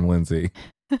catchphrase from Lindsay.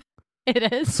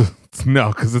 It is. No,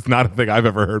 because it's not a thing I've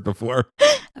ever heard before.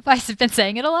 Have I been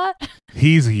saying it a lot?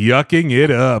 He's yucking it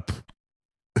up.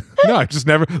 No, I just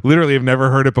literally have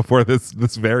never heard it before this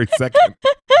very second.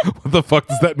 What the fuck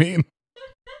does that mean?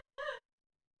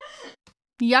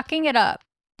 Yucking it up.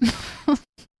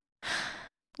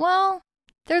 Well,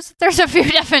 there's a few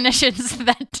definitions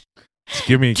that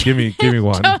Give me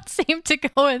one. don't seem to go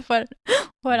with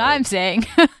what I'm saying.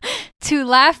 To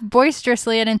laugh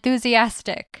boisterously and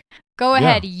enthusiastic. Go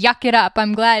ahead, yuck it up.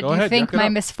 I'm glad Go you ahead, think yuck it my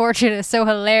up. misfortune is so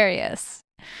hilarious.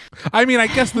 I mean, I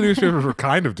guess the newspapers were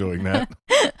kind of doing that.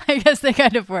 I guess they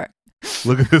kind of were.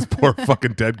 Look at this poor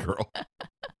fucking dead girl.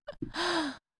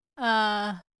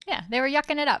 Yeah, they were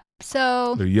yucking it up.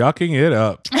 So They're yucking it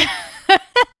up.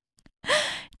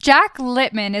 Jack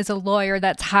Littman is a lawyer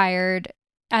that's hired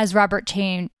as Robert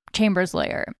Chambers'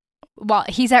 lawyer. Well,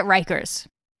 he's at Rikers.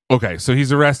 Okay, so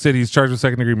he's arrested. He's charged with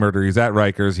second-degree murder. He's at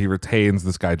Rikers. He retains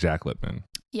this guy, Jack Littman.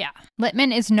 Yeah.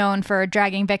 Littman is known for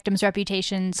dragging victims'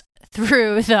 reputations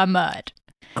through the mud.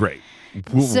 Great.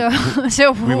 So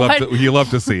You love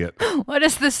to see it. What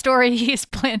is the story he's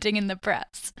planting in the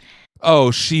press?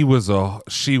 Oh, she was a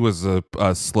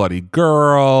slutty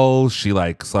girl. She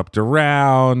like slept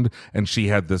around, and she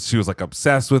was like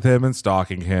obsessed with him and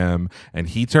stalking him, and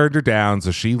he turned her down,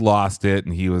 so she lost it,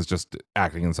 and he was just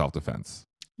acting in self-defense.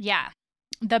 Yeah.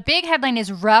 The big headline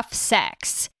is rough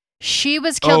sex. She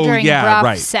was killed during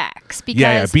rough sex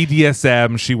because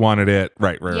BDSM. She wanted it.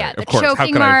 Right. Yeah, of the course.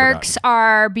 choking marks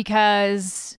are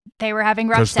because they were having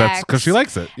rough sex. Because she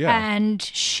likes it. Yeah. And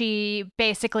she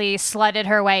basically slutted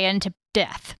her way into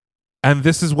death. And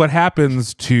this is what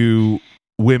happens to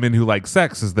women who like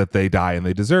sex, is that they die and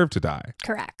they deserve to die.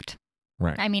 Correct.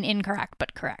 Right. I mean, incorrect,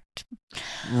 but correct.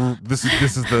 This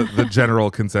is the general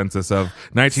consensus of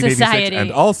 1986 Society.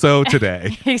 and also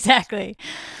today. Exactly.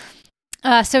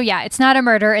 So yeah, it's not a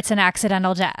murder, it's an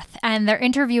accidental death. And they're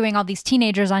interviewing all these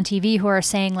teenagers on TV who are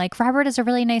saying like, Robert is a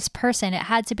really nice person. It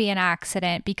had to be an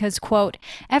accident because, quote,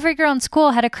 every girl in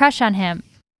school had a crush on him.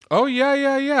 Oh,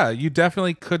 yeah. You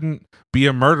definitely couldn't be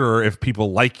a murderer if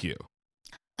people like you.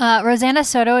 Rosanna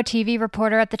Soto, a TV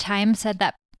reporter at the time, said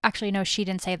that. Actually, no, she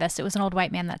didn't say this. It was an old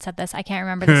white man that said this. I can't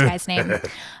remember this guy's name.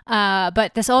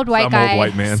 But this old white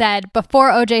guy said,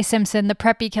 before O.J. Simpson, the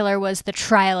preppy killer was the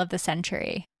trial of the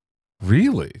century.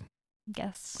 Really?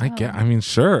 Guess. I mean,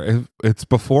 sure. It's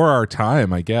before our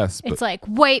time, I guess. But it's like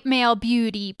white male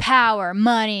beauty, power,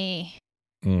 money.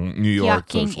 New York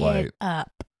yucking socialite. it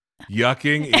up.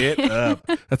 Yucking it up.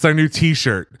 That's our new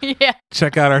T-shirt. Yeah.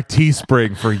 Check out our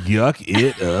Teespring for Yuck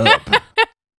It Up.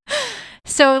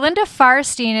 So Linda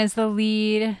Farstein is the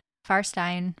lead.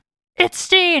 Farstein. It's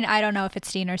Steen. I don't know if it's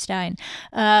Steen or Stein.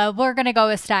 We're going to go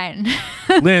with Stein.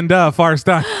 Linda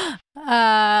Farstein.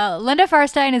 Linda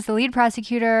Farstein is the lead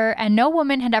prosecutor, and no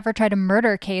woman had ever tried a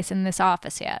murder case in this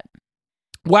office yet.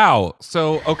 Wow.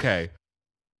 So, okay.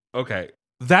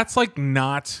 That's like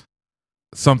not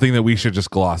something that we should just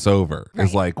gloss over. Right.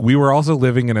 Is like, we were also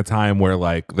living in a time where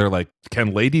like, they're like,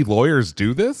 can lady lawyers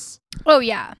do this? Oh,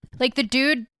 yeah. Like the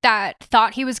dude that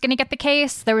thought he was going to get the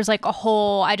case, there was like a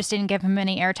whole, I just didn't give him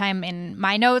any airtime in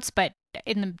my notes, but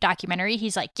in the documentary,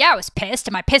 he's like, yeah, I was pissed.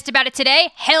 Am I pissed about it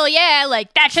today? Hell yeah.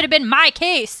 Like that should have been my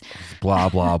case. Blah,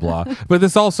 blah, blah. But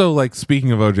this also, like,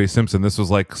 speaking of O.J. Simpson, this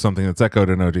was like something that's echoed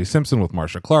in O.J. Simpson with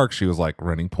Marsha Clark. She was like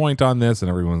running point on this, and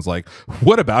everyone's like,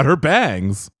 what about her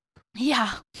bangs?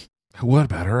 Yeah. What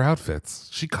about her outfits?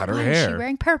 She cut her Why hair. is she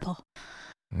wearing purple?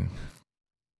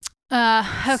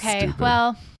 Okay. Stupid.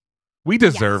 Well, We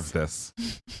deserve this.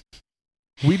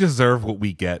 We deserve what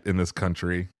we get in this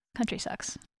country. country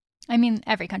sucks. I mean,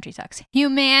 every country sucks.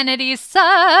 Humanity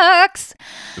sucks.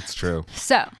 It's true.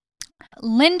 So,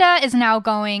 Linda is now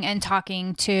going and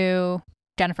talking to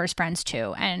Jennifer's friends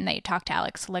too, and they talked to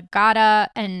Alex Legata,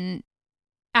 and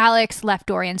Alex left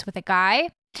Dorian's with a guy.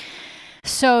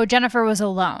 So Jennifer was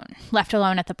left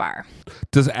alone at the bar.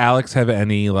 Does Alex have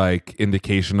any like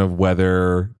indication of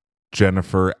whether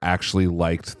Jennifer actually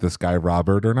liked this guy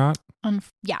Robert or not?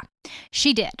 Yeah,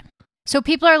 she did. So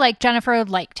people are like, Jennifer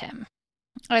liked him.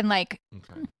 And like,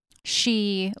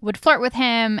 she would flirt with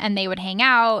him, and they would hang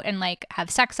out and like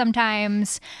have sex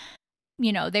sometimes.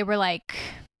 You know, they were like,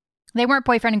 they weren't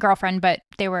boyfriend and girlfriend, but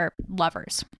they were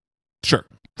lovers. Sure.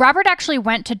 Robert actually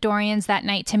went to Dorian's that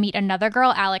night to meet another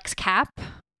girl, Alex Kapp,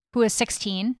 who is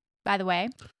 16, by the way.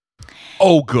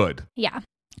 Oh, good. Yeah.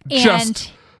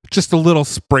 And just a little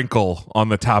sprinkle on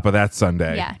the top of that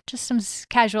sundae. yeah, just some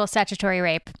casual statutory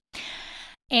rape.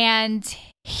 And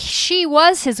she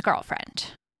was his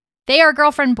girlfriend. They are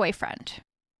girlfriend-boyfriend.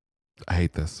 I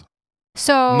hate this.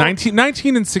 So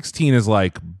 19 and 16 is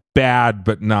like bad,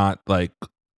 but not like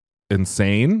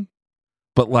insane.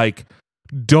 But like,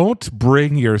 don't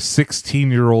bring your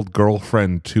 16-year-old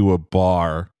girlfriend to a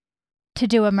bar to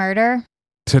do a murder.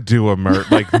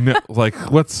 Like, no, like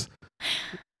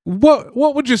what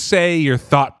would you say your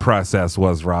thought process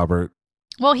was, Robert?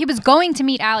 Well, he was going to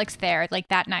meet Alex there like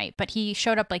that night, but he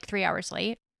showed up like 3 hours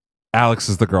late. Alex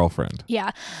is the girlfriend.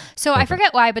 Yeah. So I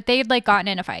forget why, but they had like gotten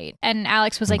in a fight, and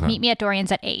Alex was like, meet me at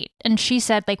Dorian's at 8. And she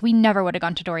said like, we never would have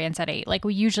gone to Dorian's at 8. Like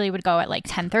we usually would go at like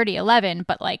 10:30, 11,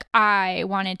 but like I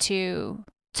wanted to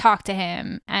talk to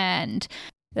him and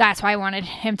that's why I wanted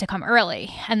him to come early.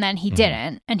 And then he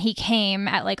didn't. And he came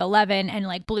at like 11 and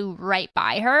like blew right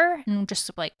by her and just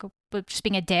like just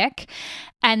being a dick.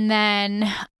 And then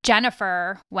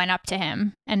Jennifer went up to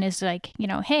him and is like, you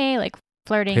know, hey, like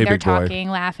flirting. Hey, They're big boy. talking,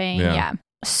 laughing. Yeah. Yeah.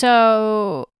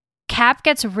 So Cap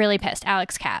gets really pissed,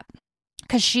 Alex Cap,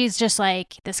 because she's just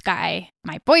like, this guy,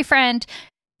 my boyfriend,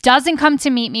 doesn't come to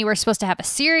meet me. We're supposed to have a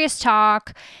serious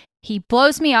talk. He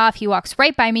blows me off. He walks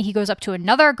right by me. He goes up to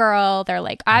another girl. They're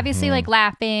like obviously like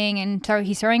laughing and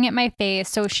he's throwing it in my face.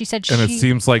 So she said And it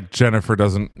seems like Jennifer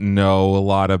doesn't know a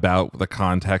lot about the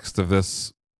context of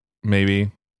this,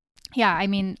 maybe. Yeah, I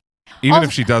mean, Even Also-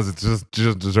 if she does, it's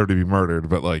just deserve to be murdered.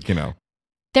 But like, you know.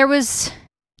 there was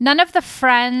none of the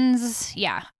friends.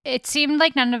 Yeah, it seemed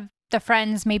like none of the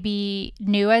friends maybe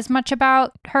knew as much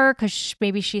about her because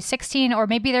maybe she's 16, or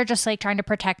maybe they're just like trying to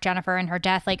protect Jennifer and her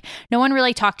death. Like no one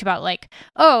really talked about like,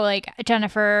 oh, like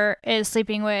Jennifer is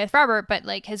sleeping with Robert, but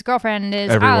like his girlfriend is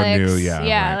Everyone Alex. knew,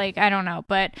 yeah, right. Like I don't know,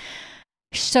 but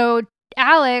so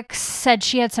Alex said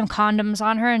she had some condoms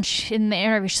on her, and in the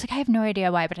interview she's like, I have no idea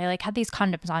why, but I like had these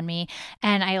condoms on me,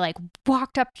 and I like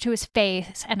walked up to his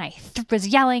face and I was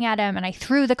yelling at him and I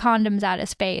threw the condoms at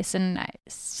his face, and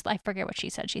I forget what she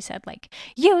said. She said like,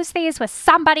 use these with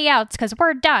somebody else because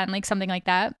we're done, like something like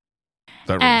that.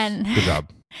 That And- good job.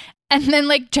 And then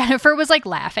like Jennifer was like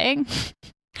laughing,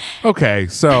 Okay,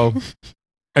 so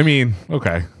I mean,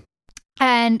 okay.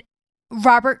 and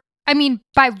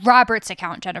by Robert's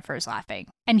account, Jennifer's laughing,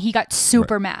 and he got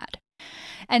super mad.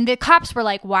 And the cops were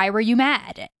like, why were you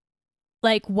mad?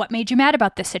 Like, what made you mad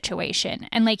about this situation?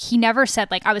 And like, he never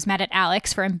said like, I was mad at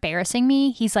Alex for embarrassing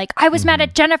me. He's like, I was mad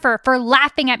at Jennifer for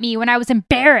laughing at me when I was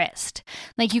embarrassed.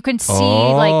 Like, you can see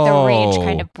like the rage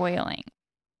kind of boiling.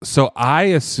 So I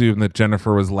assume that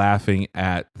Jennifer was laughing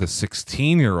at the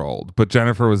 16-year-old, but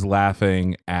Jennifer was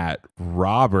laughing at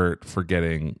Robert for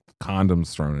getting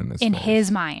condoms thrown in his In face.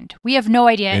 his mind, we have no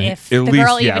idea In- if at the least-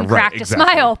 girl yeah, even right, cracked exactly.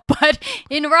 a smile, but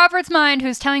in Robert's mind,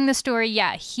 who's telling the story,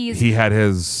 yeah, He had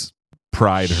his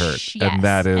pride hurt, Yes, and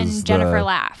that is and Jennifer the,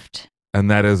 laughed. and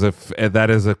that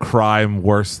is a crime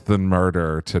worse than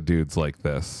murder to dudes like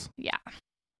this. Yeah.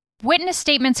 Witness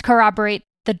statements corroborate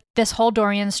this whole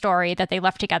Dorian story, that they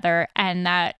left together and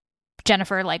that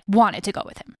Jennifer like wanted to go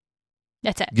with him.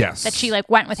 That's it. Yes. That she like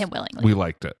went with him willingly. We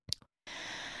liked it.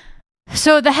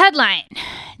 So the headline,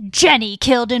 Jenny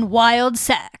killed in wild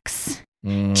sex.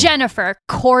 Jennifer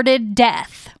courted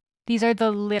death. These are the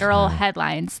literal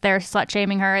headlines. They're slut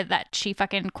shaming her that she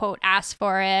fucking quote asked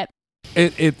for it.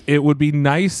 It would be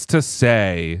nice to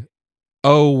say,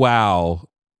 oh wow,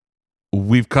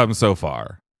 we've come so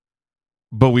far,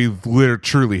 but we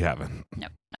truly haven't.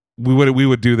 Nope. We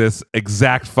would do this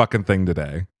exact fucking thing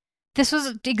today. This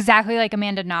was exactly like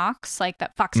Amanda Knox, like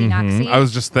that Foxy Mhm. Noxie. I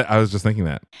was just thinking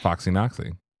that Foxy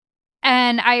Noxie.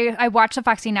 And I watched the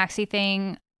Foxy Noxie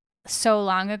thing so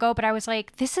long ago, but I was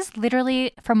like, this is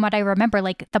literally, from what I remember,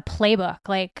 like the playbook.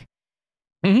 Like,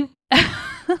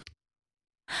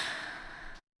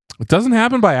 It doesn't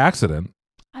happen by accident.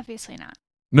 obviously not.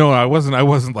 No, I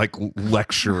wasn't like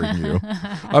lecturing you.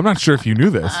 I'm not sure if you knew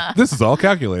this. This is all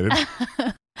calculated.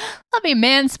 Let me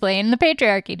mansplain the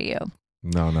patriarchy to you.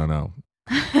 No.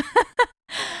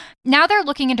 Now they're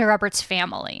looking into Robert's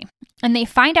family, and they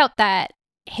find out that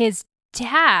his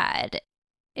dad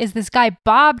is this guy,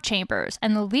 Bob Chambers,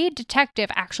 and the lead detective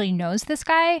actually knows this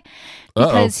guy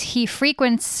because he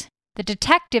frequents the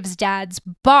detective's dad's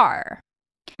bar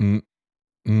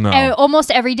No.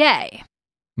 almost every day.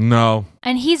 No.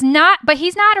 And he's not rich.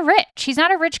 He's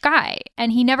not a rich guy.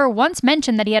 And he never once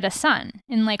mentioned that he had a son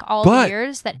in like all the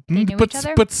years that they knew each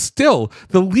other. But still,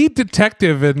 the lead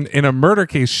detective in a murder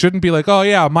case shouldn't be like, oh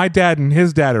yeah, my dad and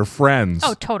his dad are friends.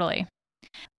 Oh, totally.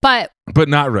 But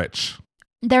Not rich.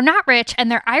 they're not rich, and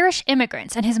they're Irish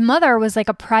immigrants. And his mother was like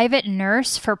a private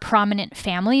nurse for prominent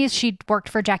families. She worked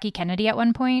for Jackie Kennedy at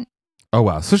one point. Oh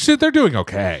wow. So they're doing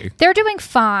okay. They're doing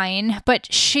fine, but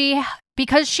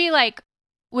because she like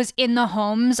was in the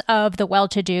homes of the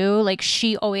well-to-do, like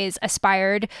she always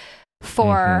aspired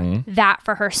for that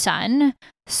for her son.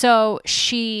 So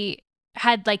she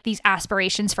had like these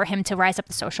aspirations for him to rise up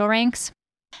the social ranks,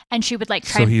 and she would like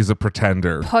try So he's a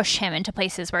pretender. push him into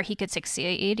places where he could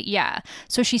succeed. Yeah.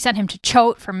 So she sent him to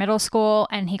Choate for middle school,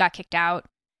 and he got kicked out.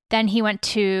 Then he went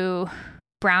to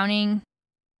Browning,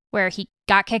 where he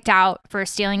got kicked out for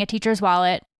stealing a teacher's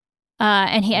wallet.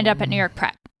 And he ended up at New York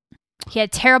Prep. He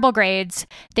had terrible grades.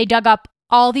 They dug up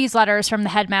all these letters from the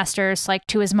headmasters, like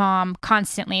to his mom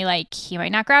constantly, like he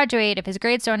might not graduate if his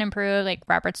grades don't improve. Like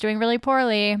Robert's doing really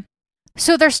poorly.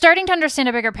 So they're starting to understand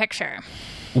a bigger picture.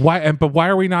 Why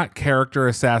are we not character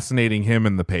assassinating him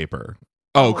in the paper?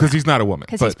 Oh, because he's not a woman.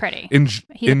 'Cause but he's pretty. He's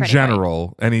He's a in pretty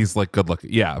general, and he's like good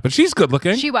looking. Yeah, but she's good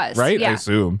looking. She was, right. yeah. I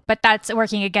assume. But that's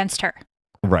working against her.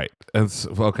 Right. It's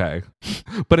okay.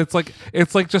 But it's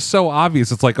like just so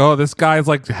obvious. It's like, oh, this guy's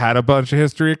like had a bunch of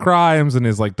history of crimes and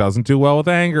is like doesn't do well with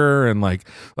anger and like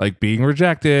being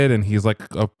rejected, and he's like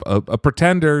a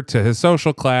pretender to his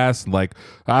social class. Like,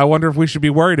 I wonder if we should be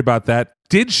worried about that.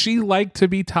 Did she like to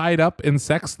be tied up in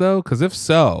sex though? Because if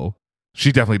so,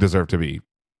 she definitely deserved to be.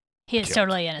 He is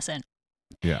totally innocent.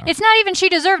 Yeah. It's not even she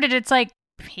deserved it. It's like,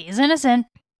 he's innocent.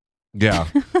 Yeah.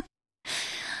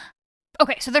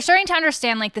 Okay, so they're starting to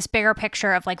understand like this bigger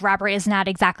picture of like Robert is not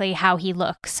exactly how he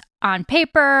looks on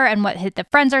paper and what the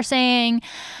friends are saying.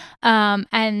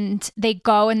 And they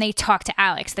go and they talk to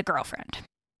Alex, the girlfriend.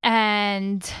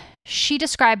 And she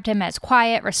described him as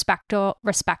quiet,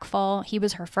 respectful. He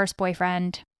was her first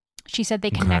boyfriend. She said they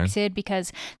connected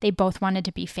because they both wanted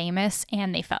to be famous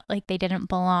and they felt like they didn't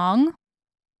belong.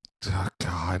 Oh,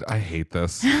 God, I hate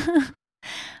this.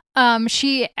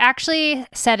 She actually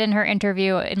said in her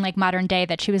interview in like modern day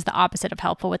that she was the opposite of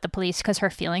helpful with the police because her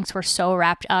feelings were so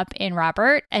wrapped up in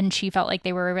Robert and she felt like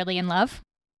they were really in love.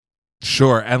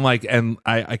 Sure. And like, and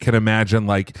I can imagine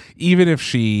like, even if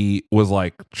she was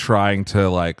like trying to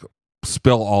like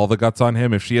spill all the guts on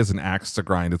him, if she has an axe to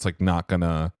grind, it's like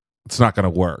it's not gonna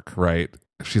work. Right.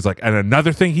 She's like, and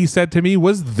another thing he said to me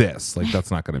was this, like,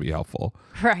 that's not going to be helpful.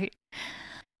 Right.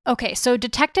 Okay, so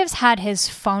detectives had his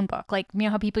phone book. Like, you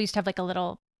know how people used to have like a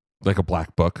little... Like a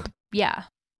black book. Yeah,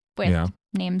 with Yeah.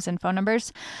 names and phone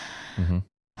numbers. Mm-hmm.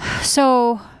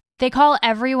 So they call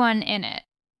everyone in it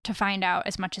to find out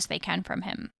as much as they can from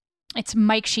him. It's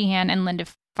Mike Sheehan and Linda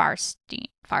Farstein.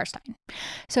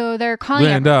 So they're calling...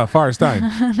 Linda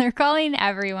Farstein. They're calling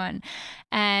everyone.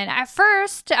 And at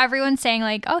first, everyone's saying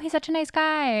like, oh, he's such a nice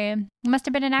guy. It must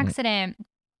have been an accident.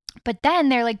 But then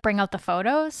they're like, bring out the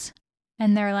photos.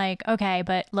 And they're like, okay,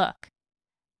 but look.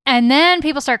 And then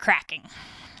people start cracking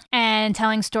and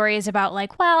telling stories about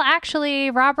like, well,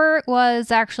 actually, Robert was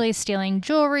actually stealing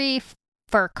jewelry,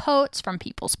 fur coats from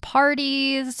people's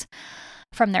parties,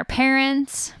 from their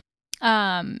parents,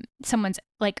 someone's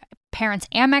like parents'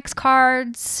 Amex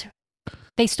cards.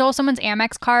 They stole someone's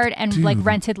Amex card and like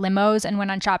rented limos and went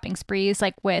on shopping sprees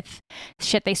like with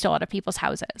shit they stole out of people's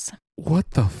houses. What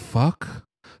the fuck?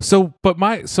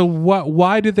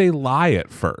 Why did they lie at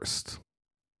first?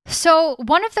 So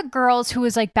one of the girls who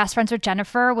was like best friends with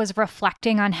Jennifer was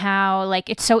reflecting on how like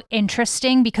it's so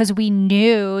interesting because we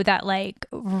knew that like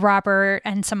Robert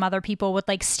and some other people would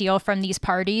like steal from these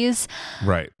parties.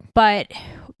 Right. But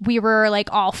we were like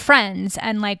all friends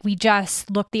and like we just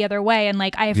looked the other way and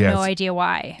like I have no idea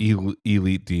why.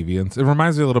 Elite deviants. It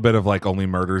reminds me a little bit of like Only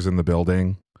Murders in the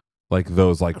Building. Like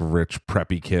those like rich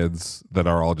preppy kids that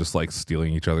are all just like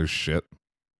stealing each other's shit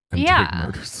and doing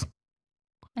murders.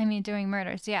 I mean, doing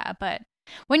murders, yeah. But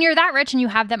when you're that rich and you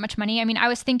have that much money, I mean, I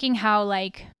was thinking how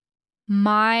like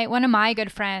one of my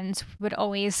good friends would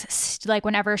always like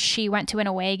whenever she went to an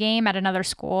away game at another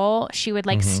school, she would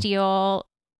like steal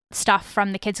stuff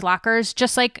from the kids' lockers,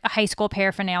 just like a high school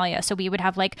paraphernalia. So we would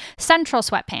have like Central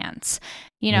sweatpants,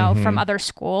 you know, from other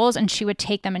schools, and she would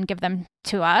take them and give them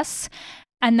to us.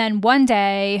 And then one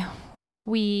day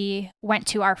we went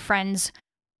to our friend's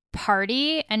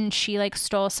party and she like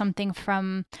stole something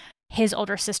from his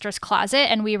older sister's closet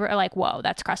and we were like, whoa,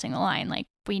 that's crossing the line. Like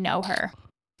we know her.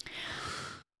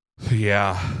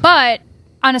 Yeah. But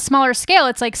on a smaller scale,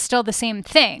 it's like still the same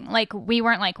thing. Like we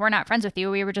weren't like, we're not friends with you.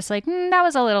 We were just like, that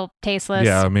was a little tasteless.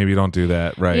 Yeah, maybe don't do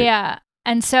that. Right. Yeah.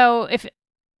 And so if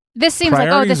this seems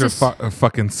priorities like, oh, this are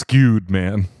fucking skewed,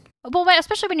 man. Well,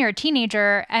 especially when you're a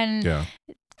teenager and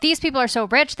these people are so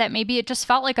rich that maybe it just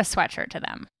felt like a sweatshirt to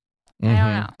them. I don't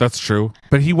know. That's true.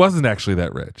 But he wasn't actually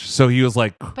that rich. So he was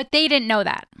like... But they didn't know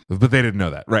that. But they didn't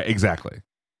know that. Right, exactly.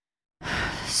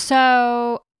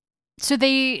 So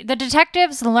the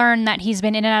detectives learn that he's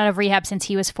been in and out of rehab since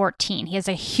he was 14. He has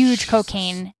a huge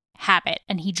cocaine habit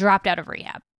and he dropped out of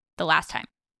rehab the last time.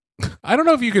 I don't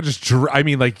know if you could just... I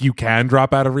mean, like, you can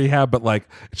drop out of rehab, but, like,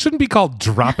 it shouldn't be called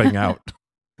dropping out.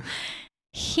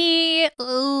 He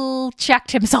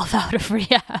checked himself out of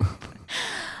rehab.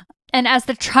 And as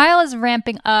the trial is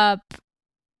ramping up,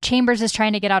 Chambers is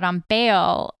trying to get out on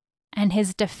bail, and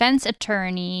his defense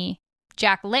attorney,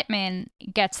 Jack Littman,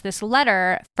 gets this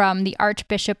letter from the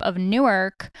Archbishop of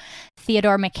Newark,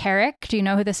 Theodore McCarrick. Do you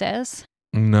know who this is?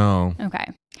 No. Okay.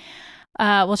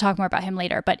 We'll talk more about him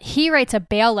later, but he writes a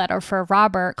bail letter for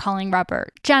Robert, calling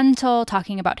Robert gentle,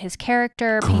 talking about his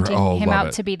character, painting him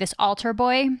out to be this altar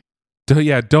boy.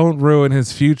 Don't ruin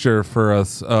his future for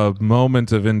a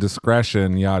moment of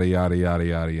indiscretion, yada, yada, yada,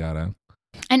 yada, yada.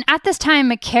 And at this time,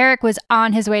 McCarrick was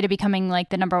on his way to becoming like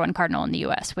the number one cardinal in the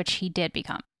U.S., which he did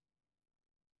become.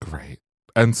 Right.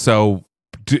 And so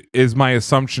is my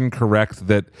assumption correct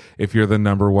that if you're the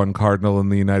number one cardinal in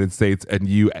the United States and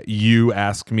you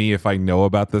ask me if I know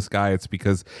about this guy, it's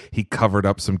because he covered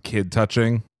up some kid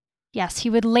touching? Yes, he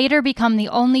would later become the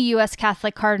only U.S.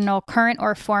 Catholic cardinal, current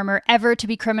or former, ever to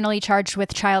be criminally charged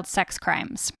with child sex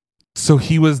crimes. So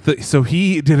he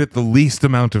did it the least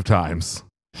amount of times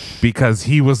because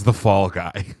he was the fall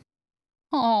guy.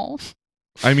 Oh.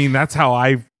 I mean, that's how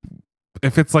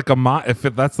if it's like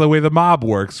that's the way the mob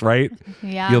works, right?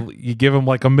 Yeah. You give him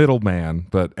like a middleman.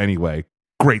 But anyway,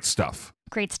 great stuff.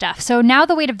 Great stuff. So now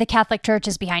the weight of the Catholic Church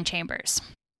is behind Chambers.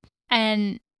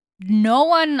 And no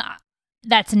one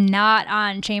that's not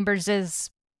on Chambers's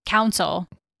council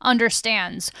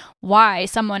understands why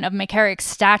someone of McCarrick's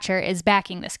stature is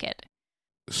backing this kid.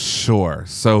 Sure.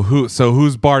 So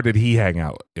whose bar did he hang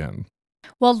out in?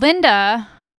 Well, Linda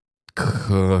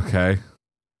Okay.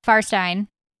 Farstein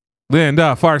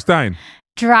Linda Farstein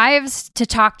drives to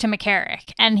talk to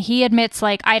McCarrick, and he admits,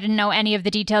 like, I didn't know any of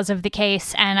the details of the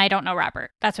case, and I don't know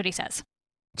Robert. That's what he says.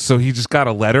 So he just got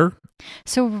a letter?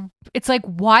 So it's like,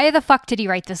 why the fuck did he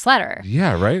write this letter?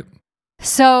 Yeah, right?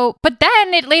 So, but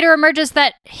then it later emerges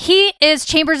that he is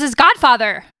Chambers'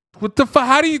 godfather. What the fuck?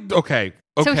 How do you... Okay.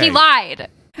 So he lied.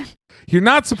 You're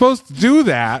not supposed to do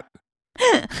that.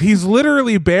 He's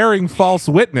literally bearing false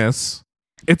witness.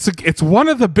 It's one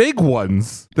of the big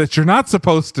ones that you're not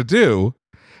supposed to do.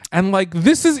 And like,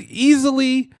 this is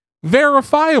easily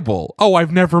verifiable. Oh,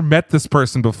 I've never met this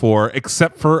person before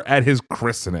except for at his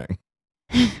christening.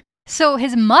 So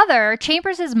his mother,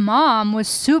 Chambers' mom, was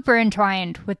super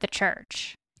entwined with the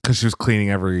church. Because she was cleaning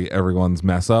everyone's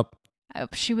mess up.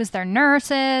 She was their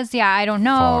nurses. Yeah, I don't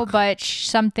know, Fuck. but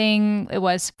it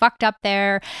was fucked up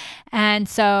there. And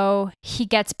so he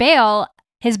gets bail.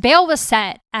 His bail was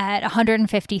set at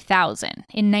 $150,000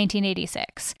 in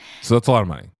 1986. So that's a lot of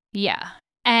money. Yeah.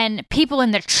 And people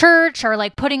in the church are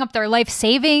like putting up their life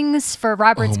savings for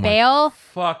Robert's bail.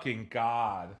 Fucking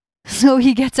God. So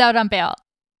he gets out on bail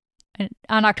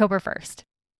on October 1st.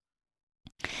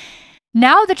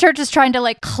 Now the church is trying to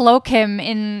like cloak him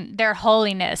in their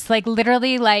holiness. Like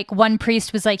literally, like one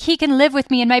priest was like, he can live with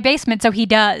me in my basement. So he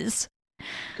does.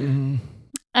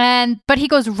 But he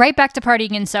goes right back to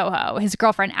partying in Soho. His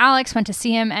girlfriend Alex went to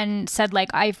see him and said, like,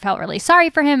 I felt really sorry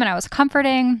for him and I was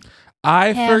comforting.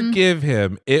 I forgive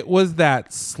him. It was that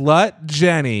slut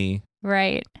Jenny.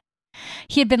 Right.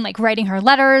 He had been like writing her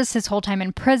letters his whole time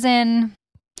in prison.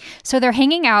 So they're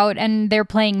hanging out and they're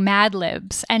playing Mad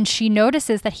Libs. And she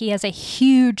notices that he has a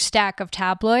huge stack of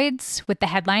tabloids with the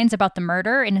headlines about the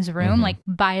murder in his room, like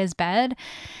by his bed.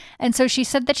 And so she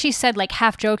said like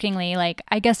half jokingly, like,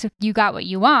 I guess if you got what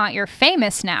you want, you're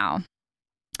famous now.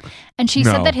 And she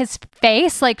said that his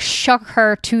face like shook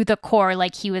her to the core,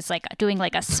 like he was like doing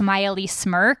like a smiley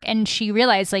smirk. And she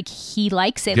realized like he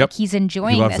likes it, like he's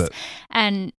enjoying loves this. it.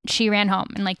 And she ran home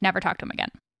and like never talked to him again.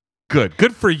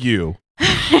 Good for you.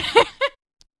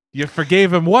 You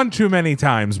forgave him one too many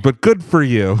times, but good for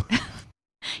you.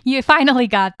 You finally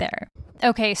got there.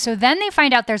 Okay, so then they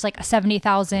find out there's like a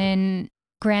 $70,000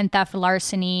 grand theft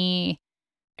larceny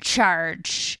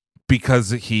charge. Because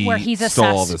he where he's a stole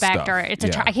all this suspect, stuff. or it's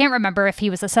I can't remember if he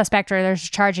was a suspect or there's a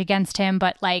charge against him,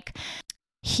 but like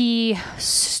he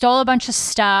stole a bunch of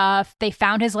stuff. They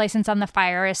found his license on the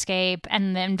fire escape,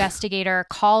 and the investigator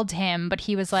called him, but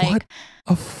he was like, What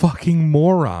a fucking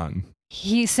moron.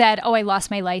 He said, oh, I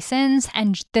lost my license.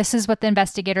 And this is what the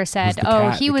investigator said. the Oh,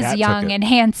 cat. he The was cat young took it. and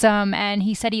handsome, and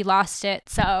he said he lost it.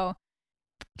 So,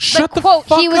 Shut the quote,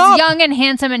 fuck he was up. young and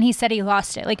handsome, and he said he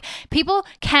lost it. Like, people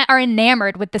are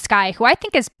enamored with this guy, who I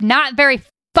think is not very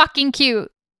fucking cute.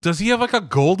 Does he have like a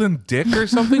golden dick or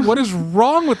something? What is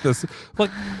wrong with this? Like,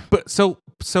 but so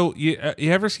you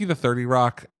ever see the 30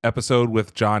 Rock episode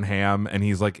with John Hamm, and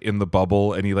he's like in the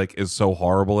bubble and he like is so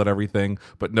horrible at everything,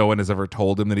 but no one has ever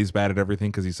told him that he's bad at everything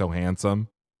because he's so handsome?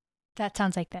 That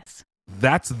sounds like this.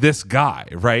 That's this guy,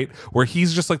 right? Where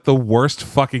he's just like the worst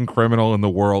fucking criminal in the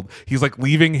world. He's like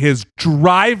leaving his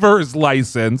driver's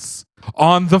license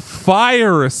on the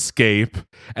fire escape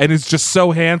and is just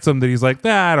so handsome that he's like,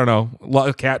 I don't know.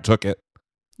 A cat took it.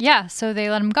 Yeah, so they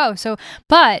let him go. So,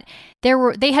 but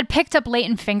they had picked up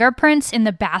latent fingerprints in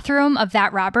the bathroom of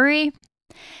that robbery,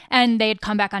 and they had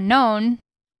come back unknown.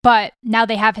 But now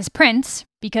they have his prints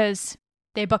because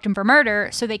they booked him for murder.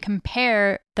 So they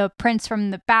compare the prints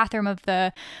from the bathroom of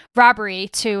the robbery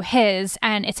to his,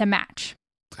 and it's a match.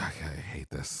 I hate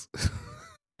this.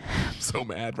 I'm so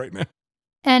mad right now.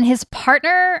 And his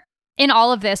partner in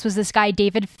all of this was this guy,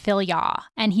 David Filyaw,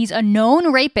 and he's a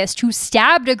known rapist who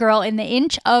stabbed a girl in the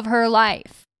inch of her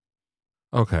life.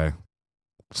 Okay.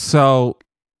 So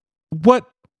what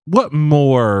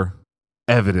more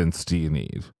evidence do you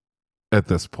need at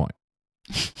this point?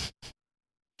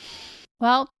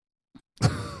 Well,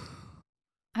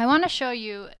 I want to show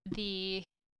you the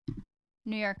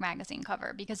New York Magazine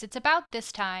cover because it's about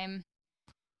this time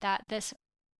that this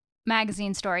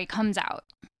magazine story comes out.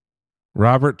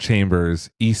 Robert Chambers,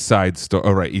 East Side Story.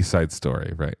 Oh, right. East Side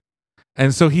Story. Right.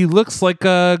 And so he looks like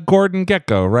a Gordon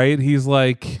Gekko, right? He's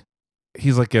like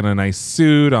in a nice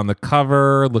suit on the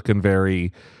cover, looking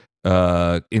very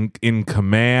in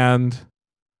command.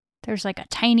 There's like a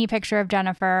tiny picture of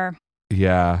Jennifer.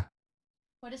 Yeah.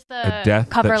 What does the A death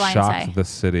cover that line shocked say? the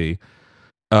city.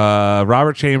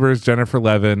 Robert Chambers, Jennifer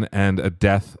Levin, and A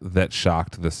Death That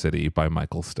Shocked the City by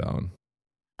Michael Stone.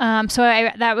 So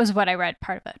that was what I read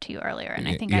part of it to you earlier, and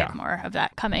I think I Yeah. have more of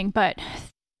that coming. But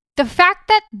the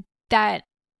fact that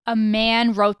a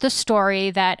man wrote the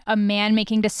story, that a man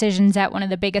making decisions at one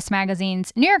of the biggest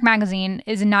magazines, New York Magazine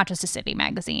is not just a city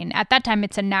magazine. At that time,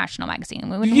 it's a national magazine.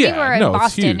 When we Yeah, were in no, it's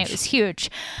Boston, huge. it was huge.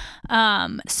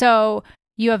 So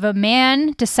you have a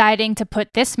man deciding to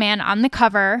put this man on the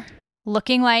cover,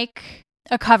 looking like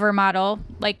a cover model,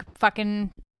 like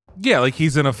fucking. Yeah, like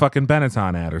he's in a fucking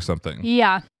Benetton ad or something.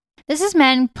 Yeah. This is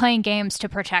men playing games to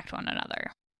protect one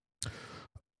another.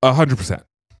 100%.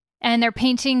 And they're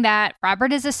painting that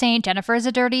Robert is a saint, Jennifer is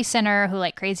a dirty sinner who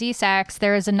like crazy sex.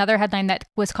 There is another headline that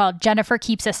was called Jennifer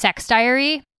Keeps a Sex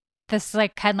Diary. This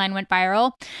like headline went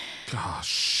viral. Gosh,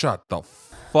 shut the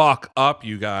fuck up,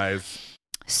 you guys.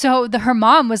 So her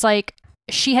mom was like,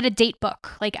 she had a date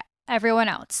book like everyone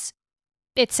else.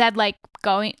 It said like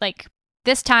going like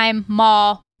this time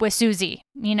mall with Susie,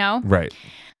 you know? Right.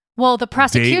 Well, the Date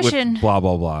prosecution, with blah,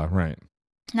 blah, blah. Right.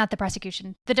 not the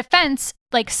prosecution, the defense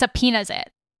like subpoenas it.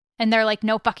 And they're like,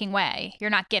 no fucking way.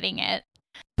 You're not getting it.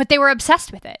 But they were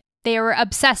obsessed with it. They were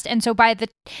obsessed. And so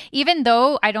even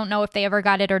though I don't know if they ever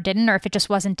got it or didn't, or if it just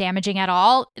wasn't damaging at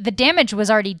all, the damage was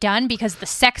already done because the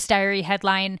sex diary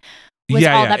headline was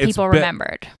all that people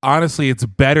remembered. Honestly, it's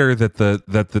better that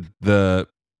the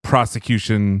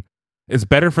prosecution, it's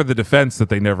better for the defense that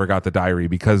they never got the diary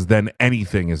because then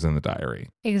anything is in the diary.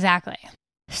 Exactly.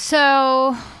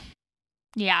 So,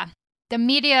 yeah, the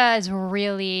media is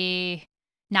really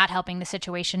not helping the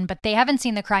situation, but they haven't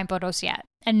seen the crime photos yet.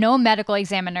 And no medical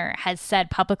examiner has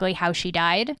said publicly how she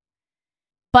died.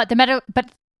 But but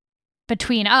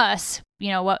between us, you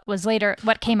know,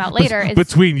 what came out later is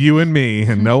between you and me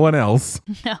and no one else.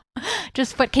 no,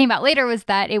 just what came out later was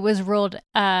that it was ruled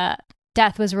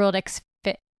death was ruled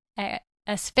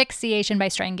asphyxiation by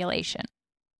strangulation.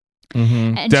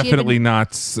 Mm-hmm. And Definitely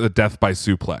not a death by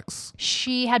suplex.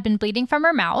 She had been bleeding from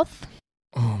her mouth.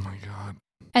 Oh my God.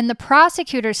 And the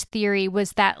prosecutor's theory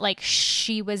was that like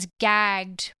she was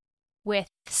gagged with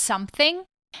something.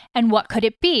 And what could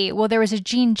it be? Well, there was a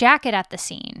jean jacket at the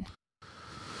scene.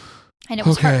 And it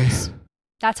was hers.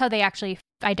 That's how they actually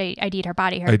ID'd her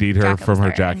body. ID'd her jacket from was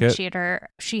her there, and jacket?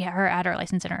 she had her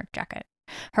license in her jacket,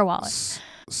 her wallet.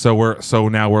 So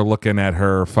now we're looking at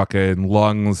her fucking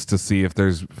lungs to see if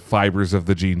there's fibers of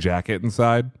the jean jacket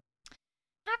inside.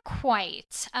 Not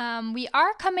quite. We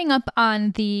are coming up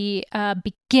on the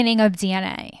beginning of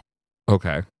DNA.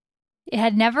 Okay. It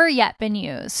had never yet been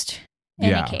used in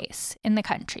Yeah. a case in the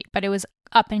country, but it was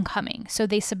up and coming. So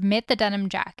they submit the denim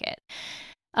jacket.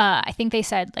 I think they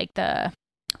said like the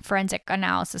forensic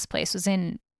analysis place was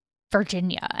in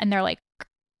Virginia, and they're like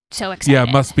so excited. Yeah,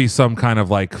 it must be some kind of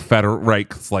like federal,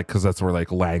 right? Like, because that's where like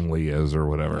Langley is or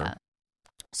whatever. Yeah.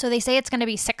 So they say it's going to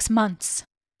be 6 months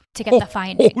to get the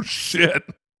finding. Oh shit.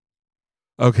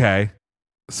 Okay.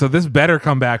 So this better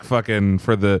come back fucking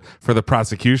for the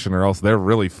prosecution, or else they're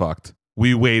really fucked.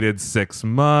 We waited 6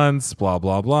 months, blah,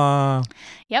 blah, blah.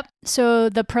 Yep. So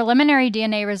the preliminary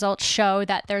DNA results show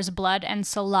that there's blood and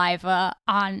saliva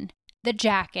on the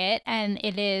jacket, and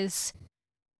it is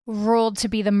ruled to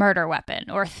be the murder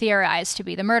weapon, or theorized to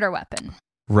be the murder weapon.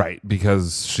 Right,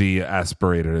 because she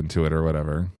aspirated into it or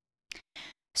whatever.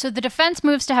 So the defense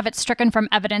moves to have it stricken from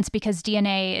evidence because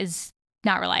DNA is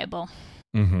not reliable.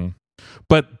 Mm-hmm.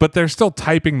 But they're still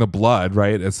typing the blood,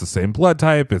 right? It's the same blood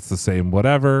type. It's the same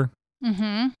whatever.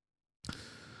 Mm-hmm.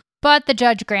 But the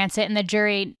judge grants it, and the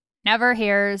jury never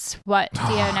hears what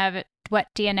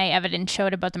DNA evidence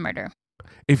showed about the murder.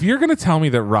 If you're going to tell me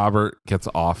that Robert gets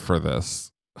off for this,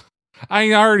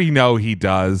 I already know he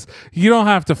does. You don't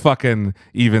have to fucking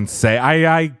even say.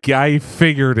 I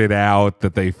figured it out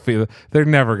that they're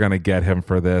never going to get him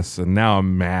for this, and now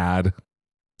I'm mad.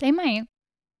 They might.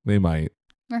 They might.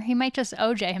 Or he might just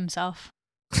OJ himself.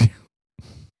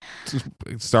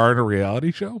 Star in a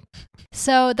reality show?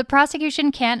 So the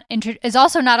prosecution is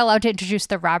also not allowed to introduce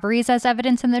the robberies as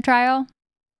evidence in the trial.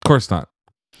 Of course not.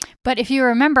 But if you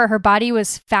remember, her body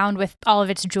was found with all of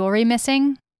its jewelry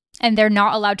missing, and they're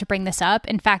not allowed to bring this up.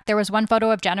 In fact, there was one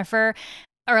photo of Jennifer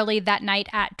early that night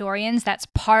at Dorian's that's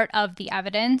part of the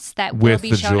evidence that will With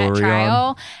be the shown at jewelry trial.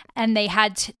 on? And they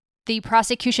had the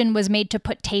prosecution was made to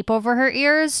put tape over her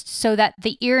ears so that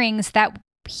the earrings that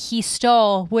he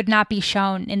stole would not be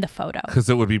shown in the photo. Because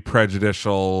it would be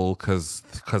prejudicial because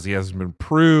he hasn't been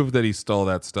proved that he stole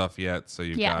that stuff yet. So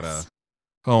you Yes. gotta.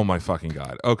 Oh my fucking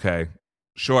God. Okay.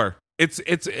 Sure. It's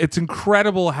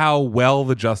incredible how well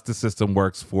the justice system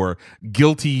works for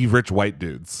guilty rich white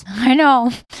dudes. I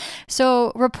know.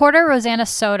 So reporter Rosanna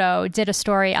Soto did a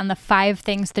story on the 5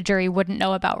 things the jury wouldn't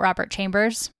know about Robert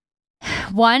Chambers.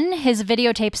 1, his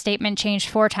videotape statement changed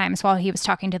 4 times while he was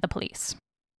talking to the police.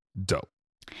 Dope.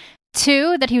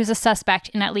 2, that he was a suspect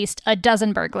in at least a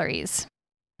dozen burglaries.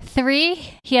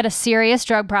 3, he had a serious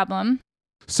drug problem.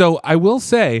 So I will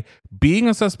say, being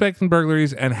a suspect in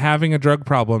burglaries and having a drug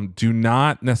problem do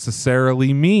not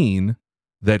necessarily mean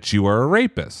that you are a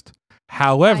rapist. I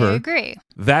However, agree.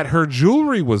 that her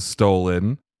jewelry was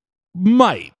stolen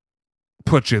might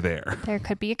put you there. There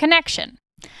could be a connection.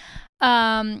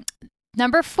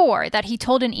 Number 4, that he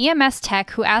told an EMS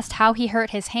tech who asked how he hurt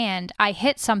his hand, "I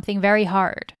hit something very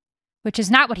hard," which is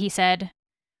not what he said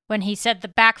when he said the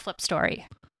backflip story.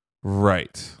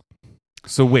 Right.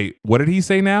 So wait, what did he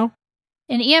say now?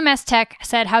 An EMS tech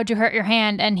said, "How'd you hurt your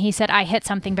hand?" And he said, "I hit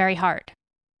something very hard."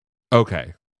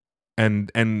 Okay.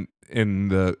 And in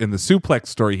the suplex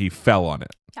story, he fell on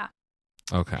it. Yeah.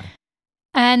 Okay.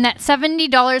 And that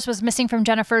 $70 was missing from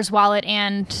Jennifer's wallet,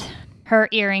 and her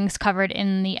earrings covered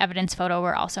in the evidence photo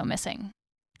were also missing.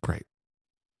 Great.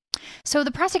 So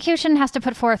the prosecution has to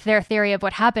put forth their theory of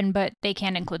what happened, but they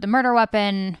can't include the murder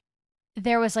weapon.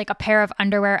 There was like a pair of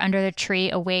underwear under the tree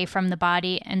away from the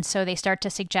body. And so they start to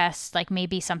suggest like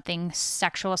maybe something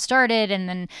sexual started, and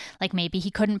then like maybe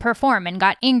he couldn't perform and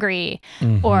got angry,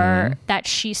 or that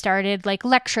she started like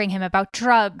lecturing him about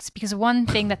drugs. Because one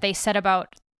thing that they said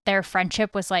about their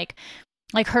friendship was like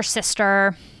her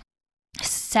sister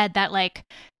said that like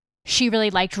she really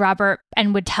liked Robert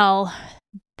and would tell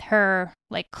her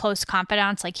like close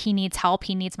confidants, like, he needs help,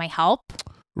 he needs my help.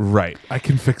 Right. I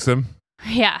can fix him.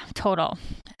 Yeah, total.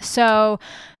 So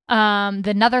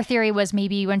another theory was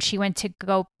maybe when she went to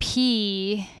go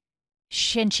pee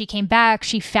and she came back,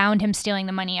 she found him stealing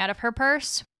the money out of her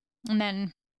purse. And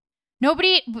then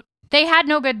they had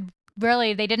no good,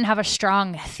 really, they didn't have a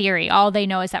strong theory. All they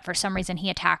know is that for some reason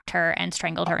he attacked her and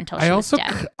strangled her until she was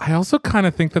dead. I also kind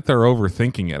of think that they're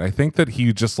overthinking it. I think that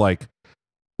he just like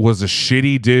was a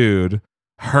shitty dude,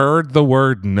 heard the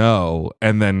word no,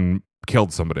 and then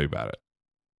killed somebody about it.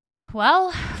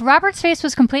 Well, Robert's face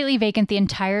was completely vacant the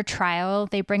entire trial.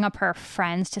 They bring up her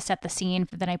friends to set the scene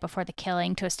for the night before the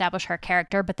killing to establish her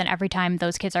character, but then every time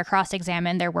those kids are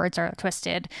cross-examined, their words are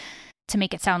twisted to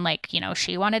make it sound like,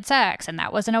 she wanted sex and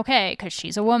that wasn't okay because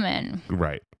she's a woman.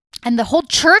 Right. And the whole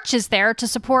church is there to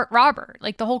support Robert,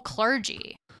 like the whole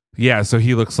clergy. Yeah, so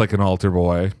he looks like an altar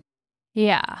boy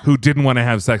Yeah. who didn't want to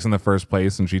have sex in the first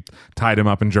place, and she tied him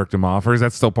up and jerked him off. Or is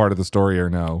that still part of the story or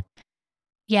no?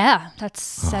 Yeah,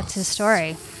 that's his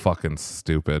story. Fucking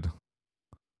stupid.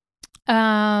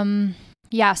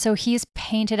 Yeah, so he's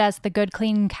painted as the good,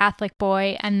 clean Catholic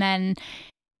boy, and then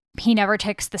he never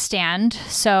takes the stand,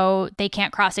 so they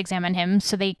can't cross-examine him,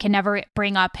 so they can never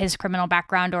bring up his criminal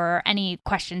background or any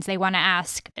questions they want to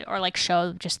ask, or like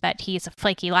show just that he's a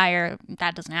flaky liar.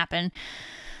 That doesn't happen.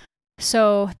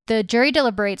 So the jury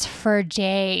deliberates for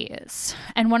days,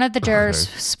 and one of the jurors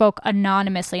spoke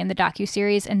anonymously in the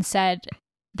docuseries and said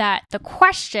that the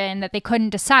question that they couldn't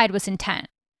decide was intent.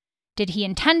 Did he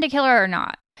intend to kill her or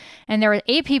not? And there were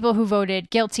 8 people who voted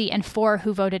guilty and 4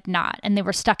 who voted not, and they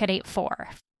were stuck at 8-4.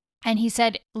 And he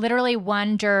said literally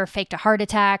one juror faked a heart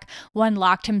attack, one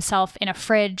locked himself in a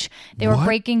fridge. They were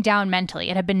breaking down mentally.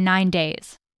 It had been 9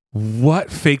 days.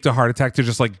 What? Faked a heart attack to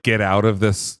just like get out of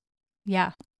this?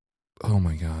 Yeah. Oh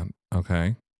my God.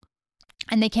 Okay.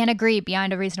 And they can't agree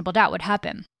beyond a reasonable doubt what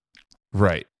happened.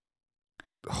 Right.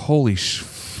 Holy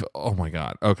oh my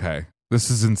God. Okay. This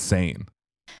is insane.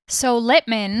 So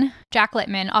Jack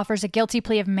Littman, offers a guilty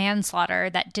plea of manslaughter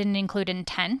that didn't include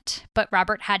intent, but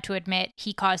Robert had to admit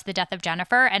he caused the death of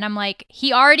Jennifer. And I'm like,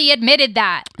 he already admitted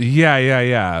that.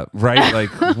 Yeah. Right? Like,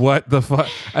 what the fuck?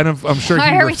 And I'm sure Why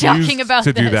he are we talking refused about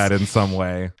to do this? that in some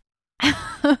way.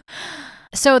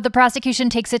 So the prosecution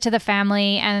takes it to the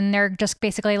family, and they're just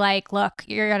basically like, look,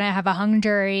 you're going to have a hung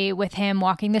jury with him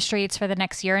walking the streets for the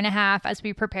next 1.5 years as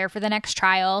we prepare for the next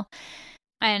trial.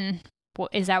 And well,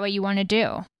 is that what you want to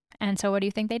do? And so what do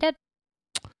you think they did?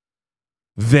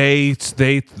 They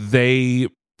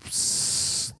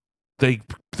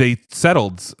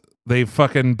settled. They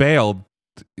fucking bailed.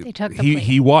 They took the plea.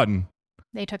 He won.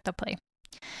 They took the plea.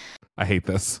 I hate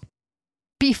this.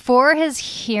 Before his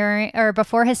hearing or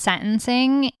before his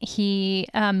sentencing, he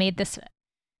made this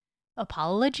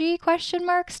apology ?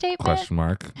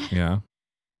 Statement. ? Yeah.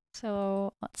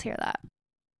 So let's hear that.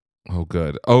 Oh,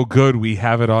 good. We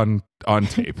have it on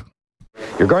tape.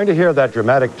 You're going to hear that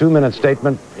dramatic 2-minute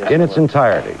statement in its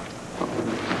entirety.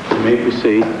 You may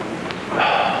proceed.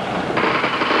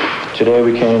 Today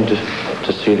we came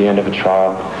to see the end of a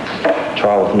trial. A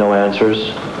trial with no answers,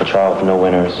 a trial with no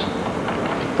winners.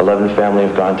 11 family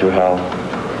have gone through hell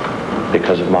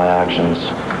because of my actions,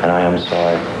 and I am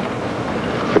sorry.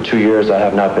 For 2 years I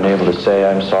have not been able to say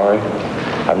I'm sorry.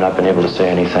 I've not been able to say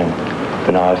anything,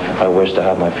 but now I wish to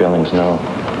have my feelings known.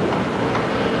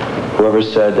 Whoever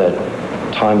said that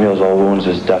time heals all wounds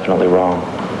is definitely wrong,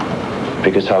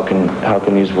 because how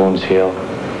can these wounds heal?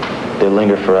 They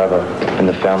linger forever, and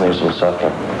the families will suffer.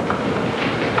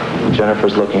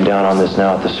 Jennifer's looking down on this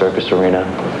now at the circus arena,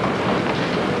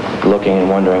 looking and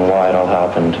wondering why it all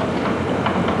happened,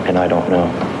 and I don't know.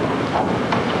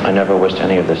 I never wished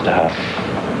any of this to happen.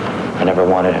 I never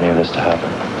wanted any of this to happen.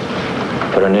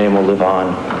 But her name will live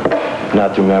on,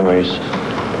 not through memories,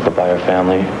 but by her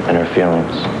family and her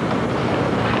feelings.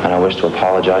 And I wish to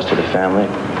apologize to the family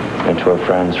and to her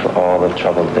friends for all the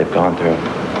trouble that they've gone through.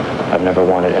 I've never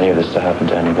wanted any of this to happen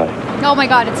to anybody. Oh my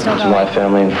God, it's still To going. my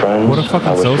family and friends, What a fucking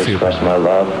I wish to sociopath. express my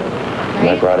love and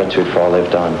my Right? gratitude for all they've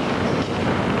done.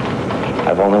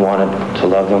 I've only wanted to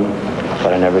love them,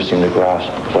 but I never seemed to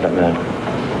grasp what it meant.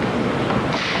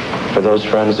 For those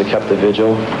friends that kept the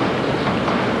vigil,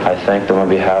 I thank them on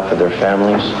behalf of their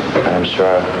families, and I'm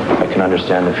sure I can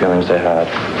understand the feelings they had.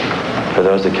 For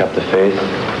those that kept the faith,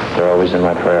 they're always in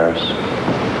my prayers.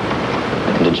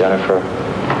 And to Jennifer,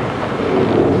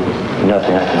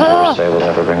 nothing I can do or say will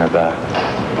ever bring her back,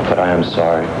 but I am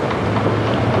sorry.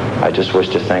 I just wish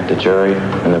to thank the jury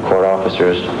and the court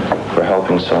officers for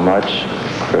helping so much,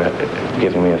 for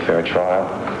giving me a fair trial.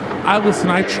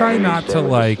 I try not to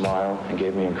like And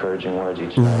gave me encouraging words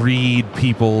each night. read I'd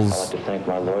people's like to thank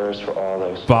my lawyers for all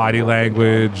their body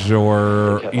language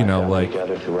or, kept you my know, family like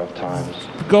together through rough times.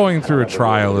 going through a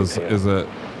trial is a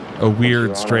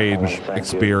weird, strange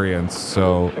experience.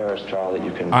 So Fairest trial that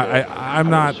you can I'm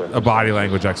not a body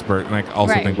language expert, and I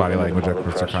also Right. think body language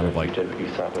experts are kind of like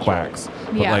quacks.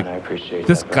 But Yeah. like I appreciate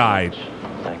this that very guy much.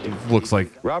 Thank you. looks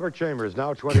like Robert Chambers,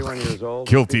 now 21 years old.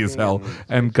 guilty as hell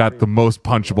and got the most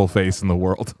punchable face in the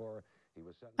world.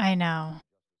 I know.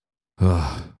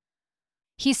 Ugh.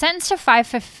 He's sentenced to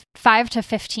 5 to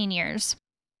 15 years.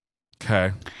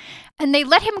 Okay. And they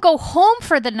let him go home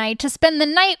for the night to spend the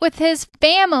night with his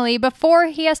family before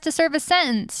he has to serve a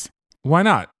sentence. Why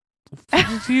not?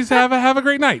 He's have a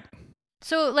great night.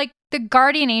 So, like, the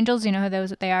guardian angels, you know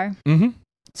who they are? Mm-hmm.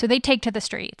 So they take to the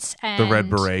streets. And, The Red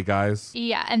Beret guys.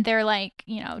 Yeah, and they're like,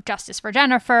 justice for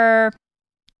Jennifer.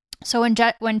 So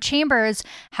when Chambers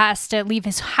has to leave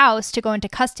his house to go into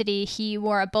custody, he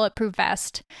wore a bulletproof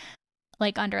vest,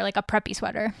 like under like a preppy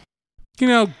sweater.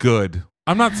 Good.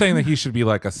 I'm not saying that he should be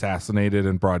like assassinated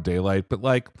in broad daylight, but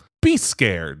like, be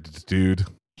scared, dude.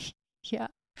 Yeah.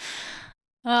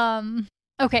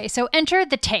 Okay, so enter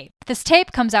the tape. This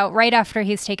tape comes out right after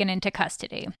he's taken into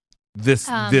custody. This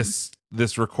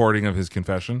recording of his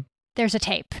confession. There's a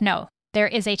tape. No, there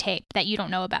is a tape that you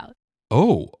don't know about.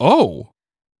 Oh.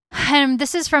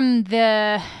 This is from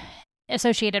the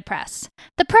Associated Press.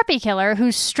 The preppy killer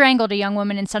who strangled a young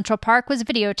woman in Central Park was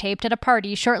videotaped at a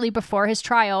party shortly before his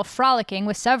trial, frolicking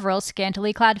with several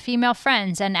scantily clad female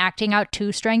friends and acting out 2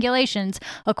 strangulations,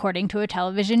 according to a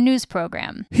television news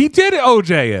program. He did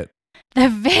OJ it. The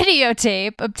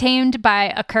videotape, obtained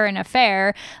by A Current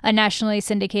Affair, a nationally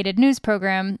syndicated news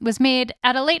program, was made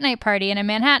at a late-night party in a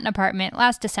Manhattan apartment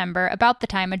last December, about the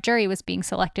time a jury was being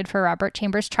selected for Robert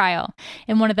Chambers' trial.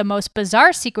 In one of the most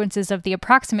bizarre sequences of the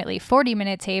approximately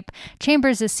 40-minute tape,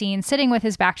 Chambers is seen sitting with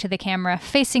his back to the camera,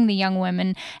 facing the young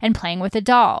woman and playing with a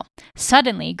doll.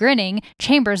 Suddenly, grinning,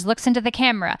 Chambers looks into the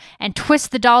camera and twists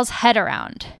the doll's head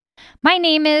around. "My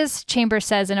name is," Chambers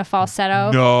says in a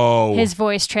falsetto. No. His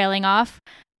voice trailing off.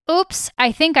 "Oops,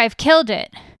 I think I've killed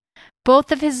it."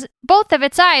 Both of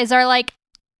its eyes are like,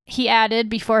 he added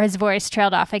before his voice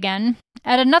trailed off again.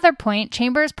 At another point,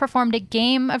 Chambers performed a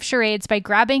game of charades by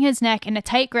grabbing his neck in a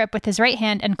tight grip with his right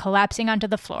hand and collapsing onto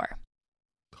the floor.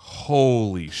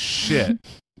 Holy shit.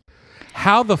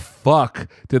 How the fuck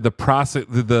did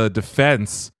the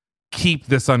defense keep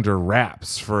this under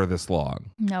wraps for this long?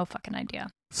 No fucking idea.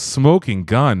 Smoking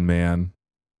gun, man.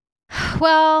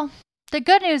 Well, the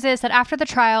good news is that after the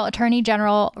trial, Attorney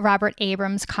General Robert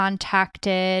Abrams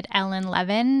contacted Ellen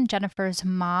Levin, Jennifer's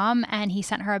mom, and he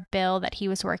sent her a bill that he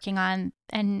was working on.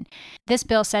 And this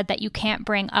bill said that you can't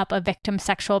bring up a victim's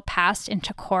sexual past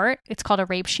into court. It's called a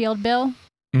rape shield bill.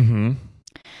 Mm-hmm.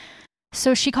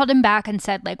 So she called him back and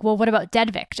said, like, well, what about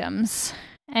dead victims?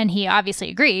 And he obviously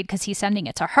agreed because he's sending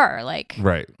it to her. Like,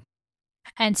 Right.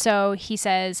 And so he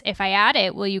says, if I add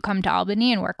it, will you come to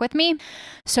Albany and work with me?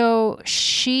 So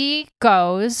she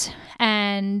goes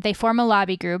and they form a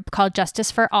lobby group called Justice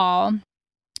for All.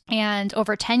 And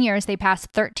over 10 years, they passed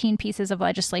 13 pieces of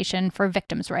legislation for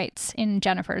victims' rights in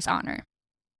Jennifer's honor.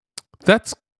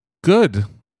 That's good.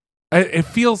 It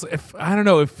feels, I don't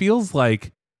know, it feels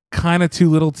like kind of too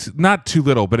little, not too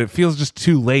little, but it feels just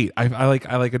too late. I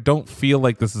don't feel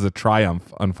like this is a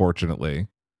triumph, unfortunately.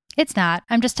 It's not.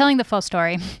 I'm just telling the full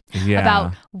story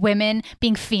about women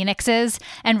being phoenixes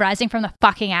and rising from the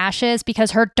fucking ashes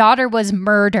because her daughter was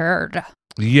murdered.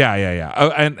 Yeah. Oh,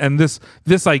 and this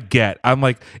I get. I'm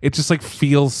like, it just like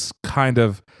feels kind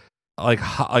of like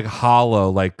hollow,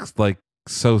 like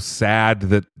so sad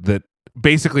that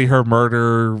basically her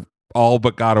murder all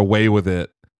but got away with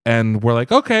it. And we're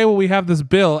like, okay, well, we have this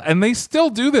bill, and they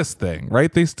still do this thing,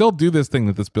 right? They still do this thing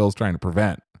that this bill is trying to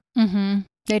prevent. Mm-hmm.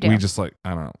 They do. We just like,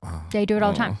 I don't know. They do it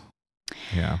all the time.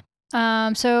 Yeah.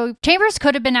 So Chambers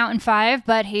could have been out in 5,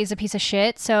 but he's a piece of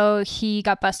shit. So he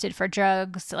got busted for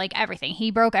drugs, like everything.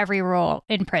 He broke every rule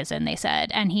in prison, they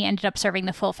said. And he ended up serving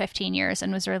the full 15 years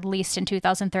and was released in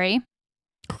 2003.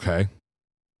 Okay.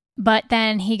 But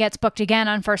then he gets booked again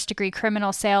on first-degree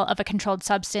criminal sale of a controlled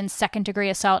substance, second-degree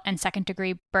assault, and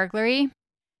second-degree burglary.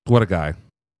 What a guy.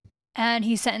 And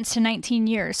he's sentenced to 19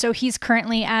 years. So he's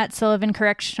currently at Sullivan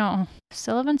Correctional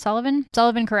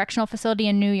Facility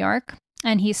in New York.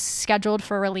 And he's scheduled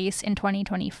for release in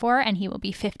 2024, and he will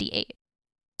be 58.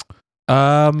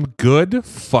 Good.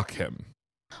 Fuck him.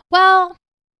 Well,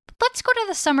 let's go to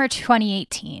the summer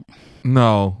 2018.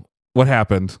 No. What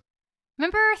happened?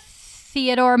 Remember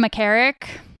Theodore McCarrick?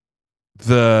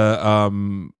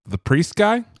 The priest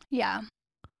guy? Yeah.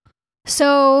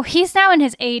 So he's now in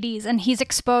his 80s, and he's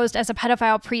exposed as a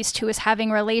pedophile priest who is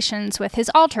having relations with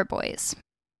his altar boys.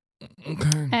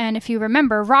 Okay. And if you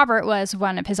remember, Robert was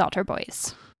one of his altar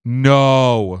boys.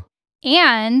 No.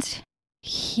 And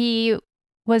he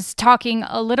was talking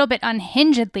a little bit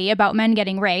unhingedly about men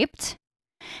getting raped.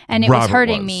 And it was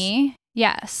hurting me.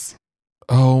 Yes.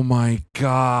 Oh my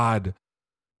God.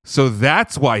 So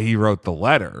that's why he wrote the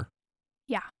letter.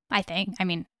 Yeah, I think. I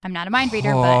mean, I'm not a mind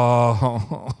reader, but...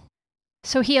 Oh.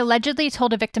 So he allegedly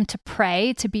told a victim to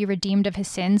pray to be redeemed of his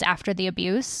sins after the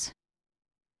abuse.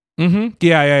 Mm-hmm.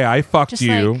 Yeah. I fucked Just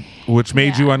you, like, which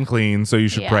made yeah. you unclean, so you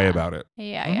should pray Yeah. about it.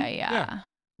 Yeah.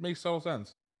 Makes total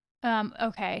sense.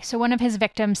 Okay, so one of his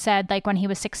victims said, like, when he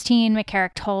was 16,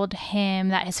 McCarrick told him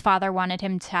that his father wanted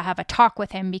him to have a talk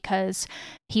with him because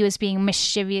he was being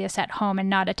mischievous at home and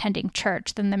not attending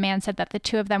church. Then the man said that the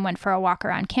two of them went for a walk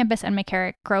around campus, and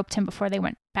McCarrick groped him before they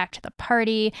went back to the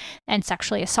party and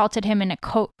sexually assaulted him in a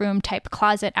coat room type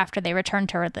closet after they returned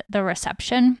to the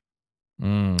reception.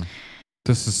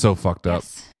 This is so fucked up.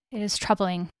 Yes, it is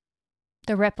troubling.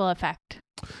 The ripple effect.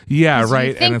 Yeah, 'Cause right.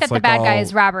 You think and that it's the like bad guy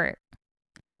is Robert.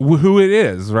 Who it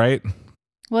is, right?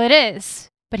 Well, it is,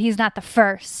 but he's not the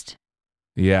first.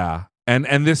 Yeah.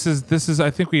 And this is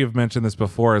I think we have mentioned this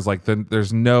before, is like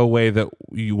there's no way that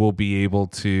you will be able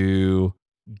to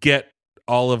get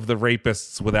all of the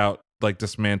rapists without like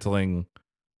dismantling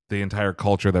the entire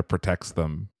culture that protects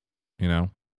them, you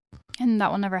know? And that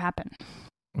will never happen.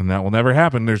 And that will never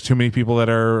happen. There's too many people that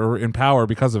are in power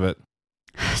because of it.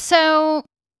 So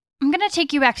I'm going to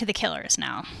take you back to the Killers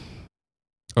now.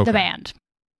 Okay. The band.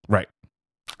 Right.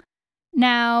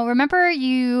 Now, remember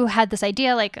you had this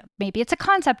idea, like maybe it's a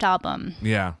concept album.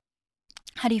 Yeah.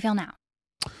 How do you feel now?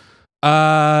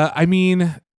 I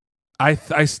mean,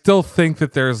 I still think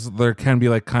that there can be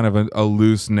like kind of a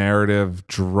loose narrative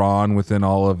drawn within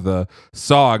all of the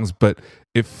songs, but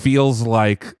it feels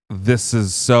like this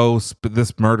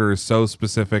murder is so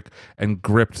specific and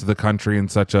gripped the country in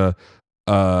such a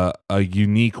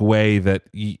unique way that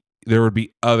there would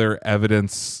be other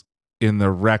evidence in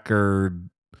the record,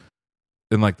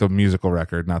 in like the musical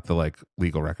record, not the like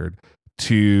legal record,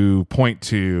 to point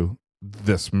to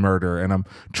this murder. And I'm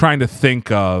trying to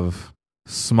think of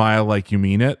Smile Like You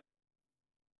Mean It.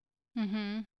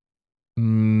 Mm-hmm.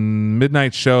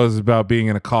 Midnight Show is about being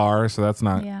in a car, so that's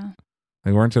not. Yeah.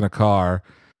 They weren't in a car.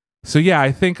 So yeah,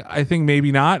 I think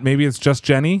maybe not. Maybe it's just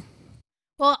Jenny.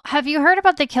 Well, have you heard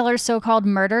about the Killers' so-called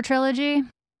murder trilogy?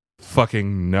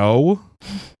 Fucking no.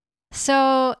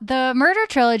 So, the Murder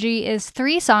Trilogy is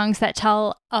 3 songs that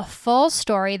tell a full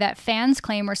story that fans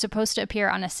claim were supposed to appear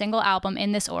on a single album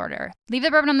in this order: Leave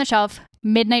the Bourbon on the Shelf,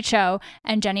 Midnight Show,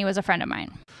 and Jenny Was a Friend of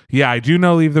Mine. Yeah, I do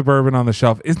know Leave the Bourbon on the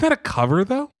Shelf. Isn't that a cover,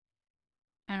 though?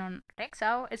 I don't think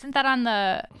so. Isn't that on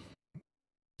the...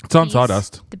 It's on B's-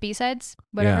 Sawdust. The B-sides?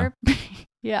 Whatever.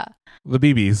 Yeah. The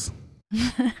BBs.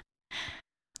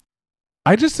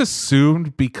 I just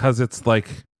assumed because it's like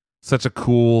such a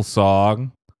cool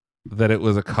song that it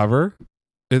was a cover.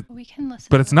 We can listen.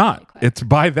 But to it's it not. really quick. It's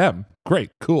by them. Great,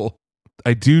 cool.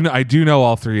 I do know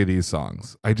all 3 of these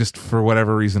songs. I just, for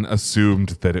whatever reason,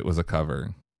 assumed that it was a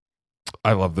cover.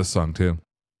 I love this song too.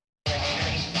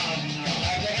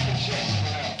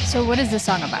 So, what is this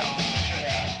song about?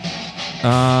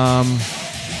 I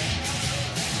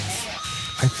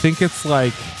think it's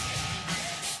like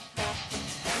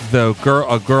a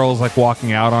girl's like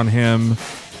walking out on him,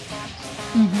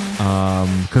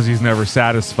 because he's never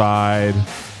satisfied.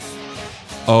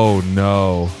 Oh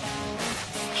no.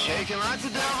 Shaking like the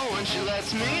devil when she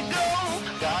lets me go.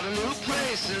 Got a new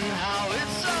place and how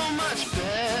it's so much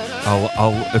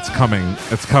better. It's coming.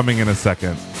 It's coming in a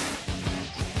second.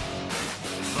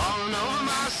 Falling over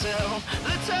myself,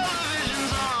 the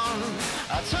television's on.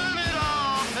 I turn it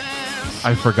off and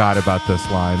I forgot about this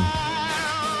line.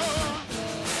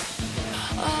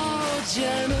 oh,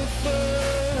 Jennifer,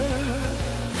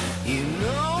 you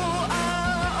know I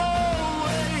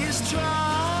always try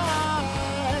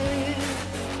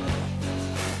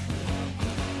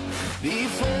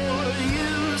before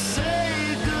you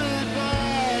say goodbye.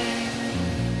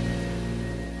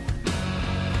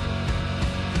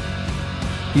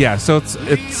 Yeah, so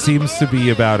it seems to be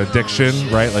about addiction,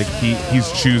 right? Like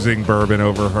he's choosing bourbon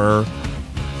over her.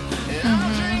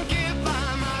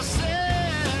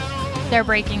 They're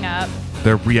breaking up.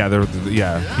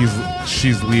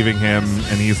 She's leaving him,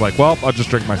 and he's like, well, I'll just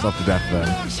drink myself to death then.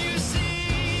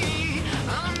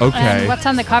 Okay. And what's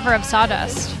on the cover of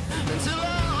Sawdust?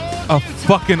 A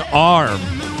fucking arm.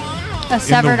 A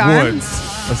severed in the arm? woods.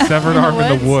 A severed arm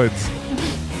in the woods.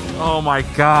 Oh my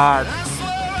god.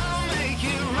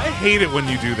 I hate it when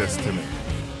you do this to me.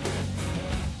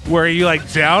 Where you like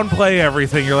downplay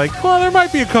everything. You're like, well, there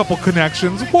might be a couple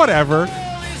connections, whatever.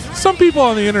 Some people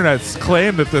on the internet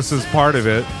claim that this is part of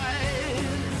it.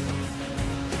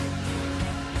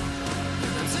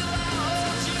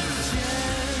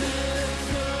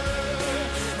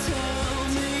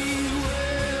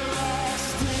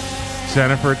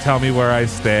 Jennifer, tell me where I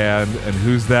stand, and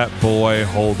who's that boy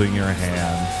holding your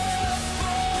hand?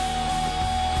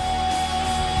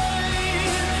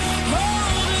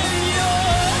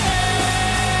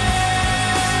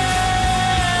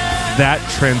 That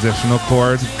transitional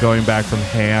chord going back from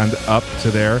hand up to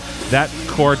there, that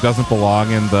chord doesn't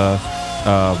belong in the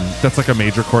that's like a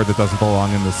major chord that doesn't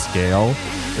belong in the scale.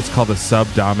 It's called a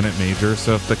subdominant major.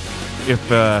 So if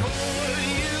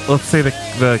let's say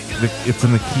the it's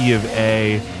in the key of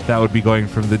A, that would be going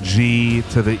from the G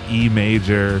to the E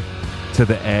major to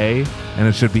the A, and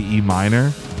it should be E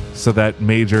minor. So that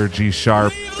major G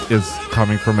sharp is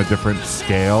coming from a different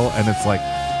scale, and it's like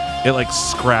it like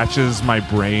scratches my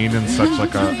brain in such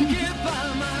like a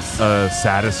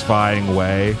satisfying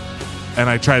way. And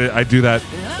I do that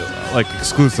like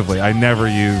exclusively. I never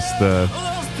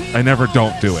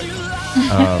don't do it.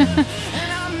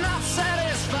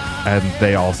 And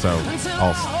they also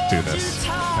do this,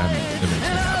 and it makes me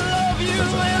happy.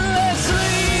 That's it.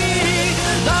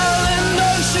 Darling,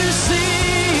 don't you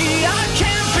see I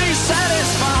can't be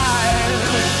satisfied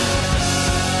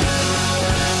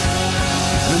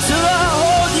until I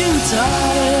hold you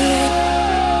tight.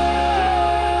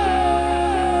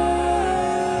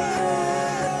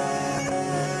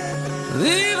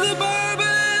 Leave the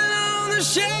bourbon on the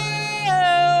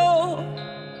shelf,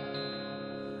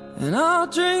 and I'll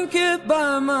drink it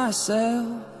by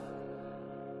myself.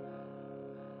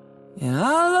 And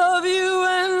I love you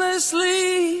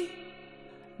endlessly.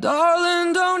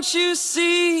 Darling, don't you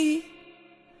see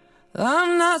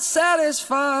I'm not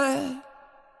satisfied.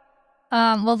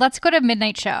 Well, let's go to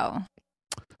Midnight Show.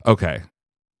 Okay.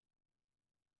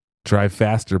 Drive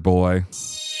faster, boy.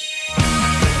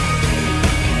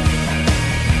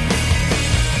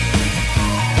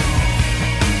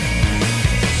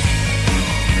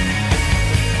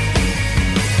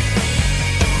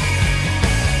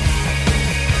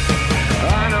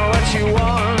 I know what you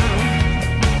want.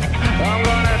 I'm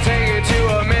gonna take you to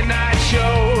a midnight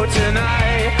show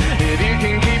tonight. If you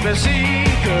can keep a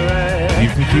secret. You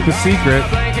can keep a secret. A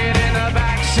blanket in the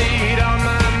backseat on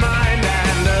my mind,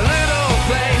 and a little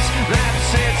place that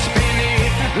sits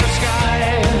beneath the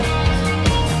sky.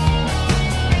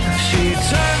 She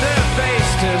turned her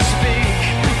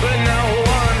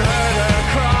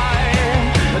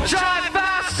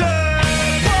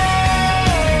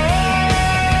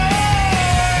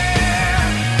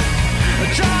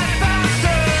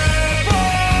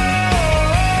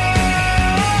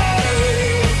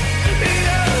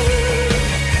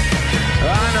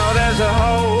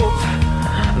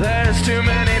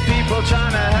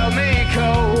trying to help me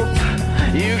cope.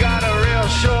 You got a real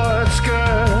short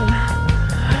skirt.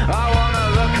 I wanna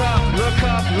look up, look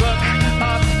up, look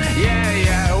up. Yeah,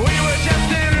 yeah, we were just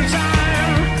in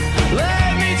time.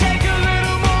 Let me take a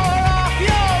little more off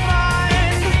your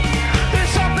mind.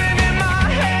 There's something in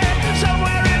my head,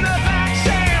 somewhere in the back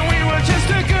saying we were just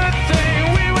a good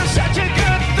thing. We were such a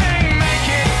good thing. Make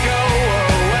it go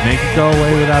away. Make it go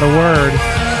away without a word.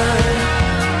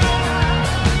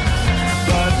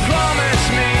 But promise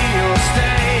me you'll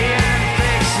stay and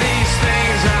fix these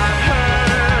things I've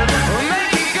heard. Or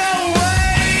make it go away.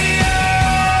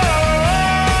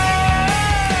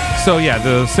 So yeah,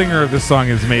 the singer of this song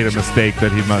has made a mistake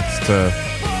that he must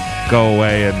go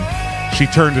away, and she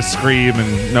turned to scream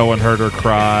and no one heard her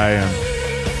cry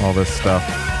and all this stuff.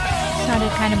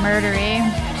 Sounded kind of murdery.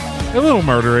 A little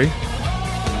murdery.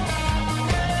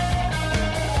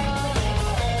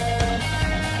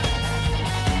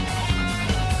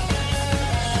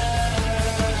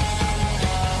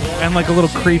 And like a little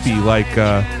creepy, like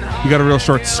you got a real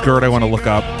short skirt I want to look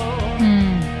up.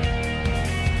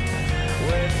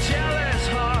 With jealous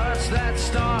hearts that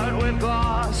start with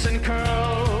gloss and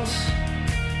curls.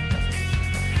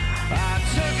 I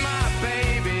took my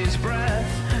baby's breath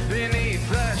beneath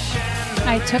the chandelier.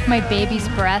 I took my baby's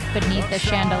breath beneath the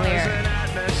chandelier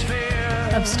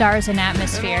of stars and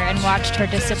atmosphere and watched her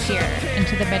disappear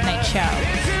into the midnight show.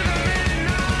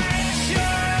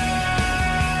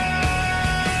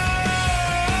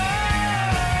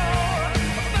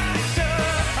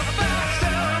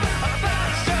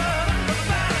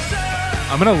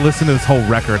 I'm going to listen to this whole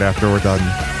record after we're done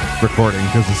recording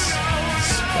because this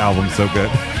album's so good.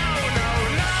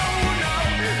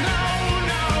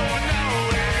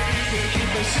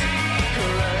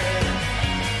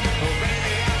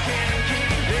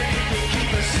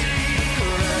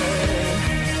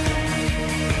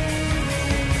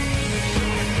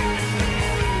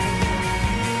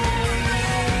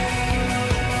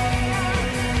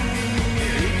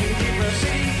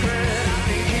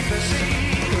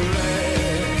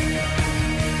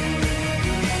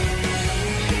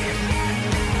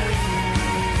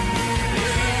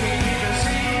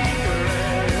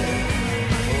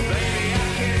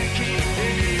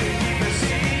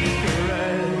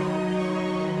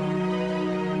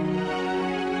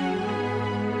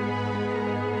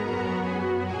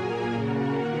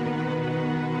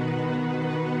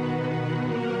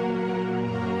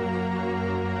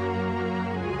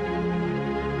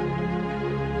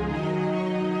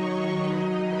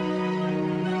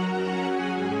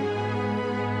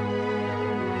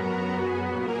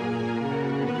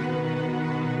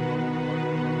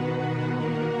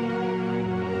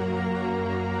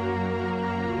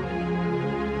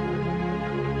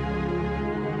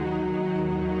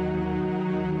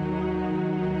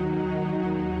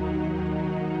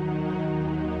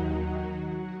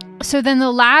 So then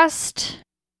the last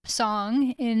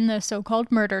song in the so-called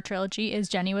Murder Trilogy is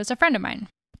Jenny Was a Friend of Mine.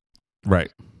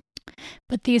 Right.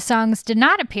 But these songs did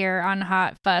not appear on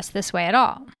Hot Fuss this way at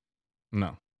all.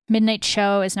 No. Midnight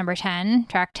Show is number 10,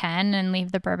 track 10, and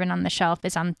Leave the Bourbon on the Shelf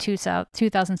is on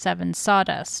 2007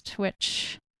 Sawdust,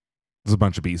 which There's a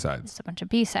bunch of B-sides. is a bunch of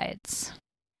B-sides.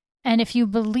 And if you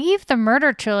believe the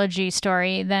Murder Trilogy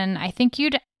story, then I think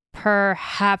you'd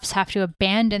perhaps have to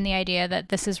abandon the idea that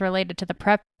this is related to the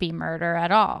Preppy murder at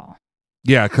all.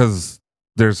 Yeah, because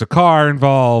there's a car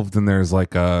involved and there's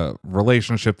like a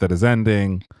relationship that is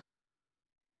ending.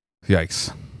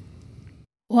 Yikes.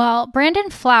 Well, Brandon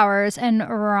Flowers and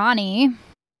Ronnie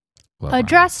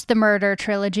addressed the Murder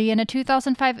Trilogy in a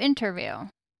 2005 interview.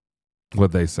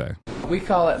 What'd they say? We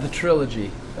call it the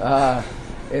trilogy.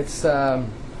 It's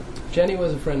Jenny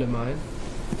Was a Friend of Mine,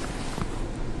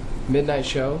 Midnight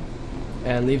Show,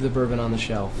 and Leave the Bourbon on the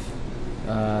Shelf.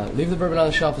 Leave the Bourbon on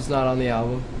the Shelf is not on the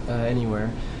album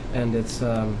anywhere, and it's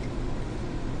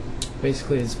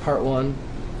basically it's part one,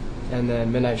 and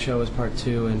then Midnight Show is part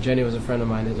two, and Jenny Was a Friend of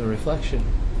Mine is a reflection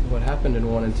of what happened in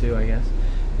 1 and 2, I guess.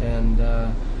 And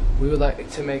we would like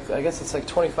to make, I guess it's like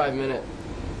 25-minute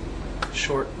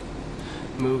short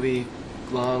movie,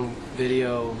 long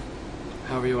video,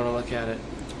 however you want to look at it,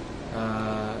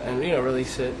 and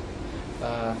release it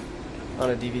on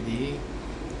a DVD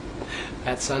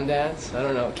at Sundance. I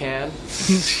don't know, Cannes.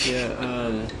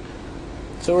 Yeah.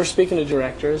 So we're speaking to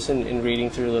directors and reading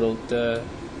through little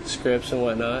scripts and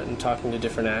whatnot, and talking to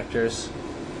different actors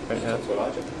right now.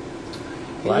 Elijah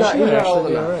He's not might old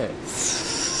actually be enough.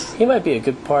 alright. He might be a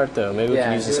good part though. Maybe we Yeah,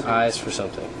 can use he his would be. eyes for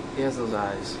something. He has those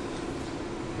eyes.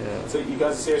 Yeah. So you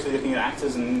guys are seriously looking at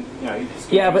actors and,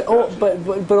 Yeah, but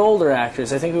older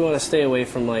actors. I think we want to stay away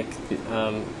from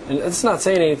and it's not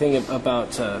saying anything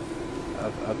about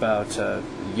about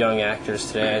young actors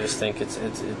today. I just think the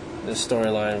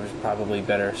storyline was probably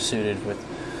better suited with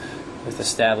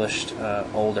established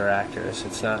older actors.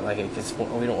 It's not like we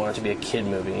don't want it to be a kid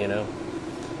movie, you know.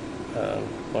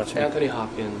 Anthony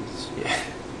Hopkins. Yeah.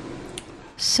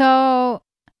 So,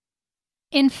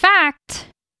 in fact,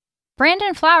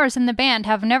 Brandon Flowers and the band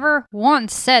have never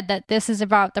once said that this is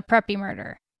about the Preppy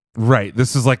murder. Right.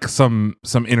 This is like some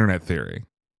internet theory.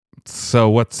 So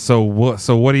what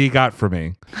do you got for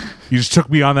me? You just took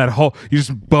me on that whole, you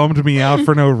just bummed me out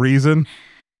for no reason.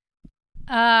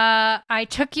 I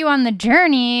took you on the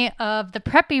journey of the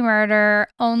Preppy murder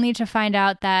only to find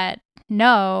out that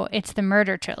no, it's the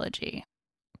murder trilogy.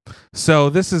 So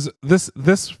this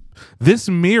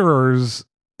mirrors,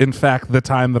 in fact, the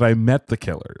time that I met the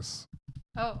killers.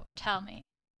 Oh, tell me.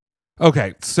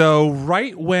 Okay, so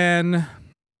right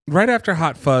after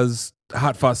Hot Fuss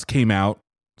came out,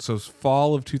 so it's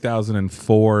fall of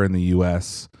 2004 in the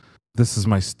US. This is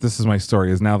my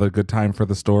story. Is now the good time for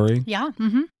the story? Yeah.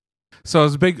 Mm-hmm. So I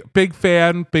was a big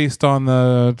fan based on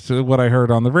what I heard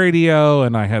on the radio,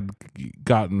 and I had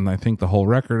gotten, I think, the whole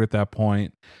record at that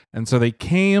point. And so they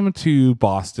came to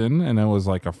Boston, and it was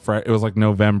like it was like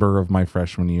November of my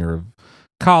freshman year of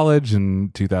college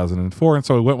in 2004. And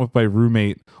so I went with my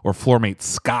roommate or floormate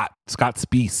Scott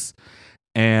Spiess,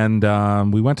 and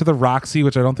we went to the Roxy,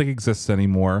 which I don't think exists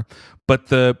anymore. But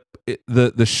the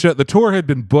tour had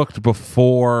been booked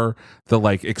before the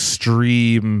like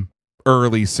extreme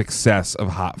early success of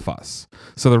Hot Fuss.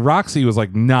 So the Roxy was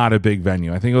like not a big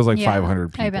venue. I think it was like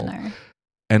 500 people. I've been there.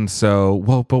 And so,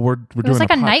 but we're doing it was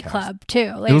like a podcast. nightclub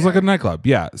too. Later. It was like a nightclub,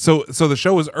 yeah. So the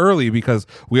show was early because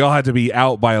we all had to be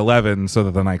out by 11 so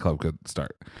that the nightclub could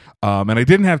start. And I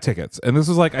didn't have tickets. And this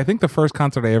was like, I think the first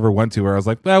concert I ever went to where I was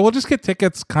like, well, we'll just get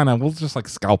tickets. We'll just like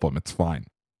scalp them. It's fine.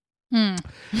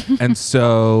 And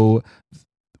so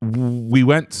we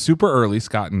went super early,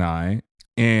 Scott and I,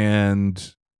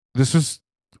 and this was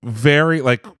very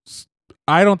like,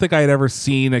 I don't think I had ever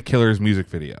seen a Killers music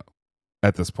video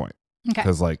at this point. Okay.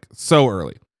 Because like so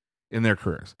early in their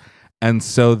careers. And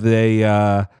so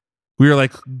we were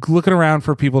like looking around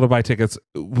for people to buy tickets,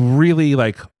 really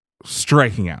like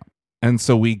striking out. And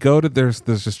so we go to, there's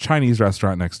this Chinese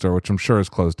restaurant next door, which I'm sure is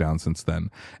closed down since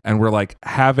then. And we're like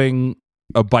having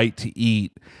a bite to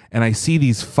eat. And I see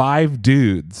these 5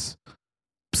 dudes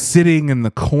sitting in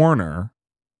the corner.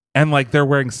 And like they're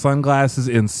wearing sunglasses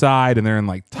inside, and they're in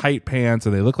like tight pants,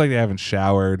 and they look like they haven't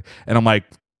showered. And I'm like,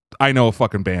 I know a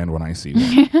fucking band when I see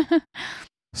one.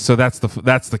 So that's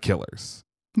the Killers.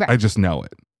 Right. I just know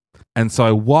it. And so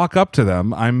I walk up to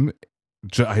them.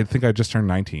 I think I just turned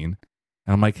 19, and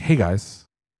I'm like, hey guys,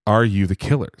 are you the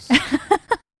Killers?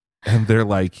 And they're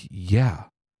like, yeah.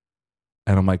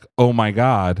 And I'm like, oh my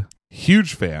God,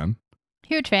 huge fan.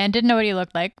 Huge fan. Didn't know what he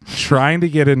looked like. Trying to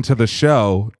get into the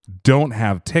show, don't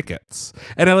have tickets.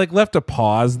 And I like left a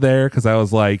pause there because I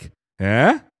was like,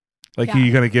 eh? Like, are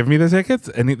you going to give me the tickets?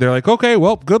 And they're like, okay,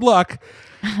 well, good luck.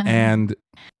 And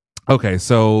okay,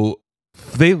 so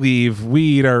they leave. We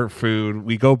eat our food.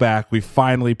 We go back. We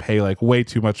finally pay like way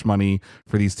too much money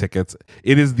for these tickets.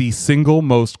 It is the single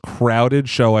most crowded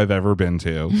show I've ever been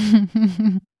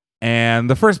to. And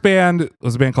the first band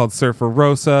was a band called Surfer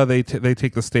Rosa. They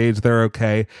take the stage. They're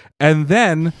okay. And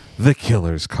then the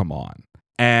Killers come on.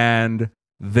 And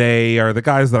they are the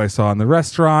guys that I saw in the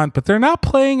restaurant, but they're not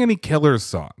playing any Killers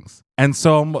songs. And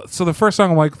so the first song,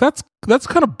 I'm like, that's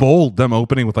kind of bold, them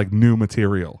opening with like new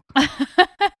material.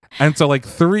 And so like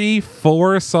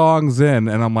 3-4 songs in,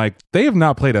 and I'm like, they have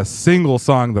not played a single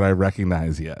song that I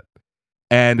recognize yet.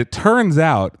 And it turns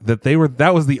out that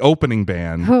that was the opening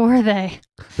band. Who were they?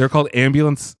 They're called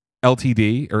Ambulance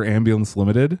Ltd. Or Ambulance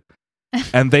Limited.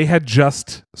 And they had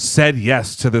just said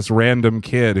yes to this random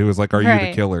kid who was like, are you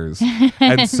the Killers?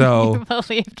 And so you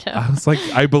believed him. I was like,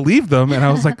 I believed them. And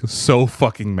I was like, so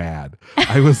fucking mad.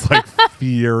 I was like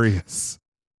furious.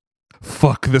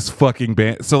 Fuck this fucking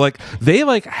band. So like they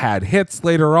like had hits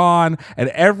later on, and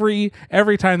every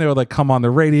time they would like come on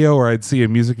the radio or I'd see a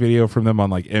music video from them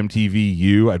on like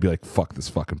MTV I'd be like, fuck this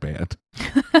fucking band.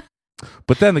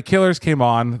 But then the Killers came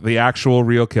on, the actual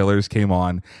real Killers came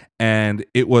on, and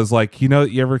it was like, you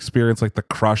ever experience like the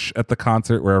crush at the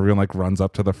concert where everyone like runs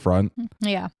up to the front?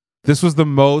 Yeah. This was the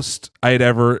most I had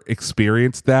ever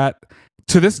experienced that.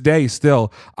 To this day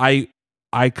still, I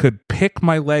could pick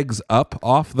my legs up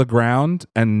off the ground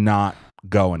and not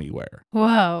go anywhere.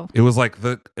 Whoa. It was like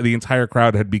the entire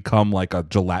crowd had become like a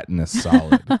gelatinous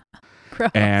solid.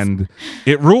 And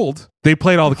it ruled. They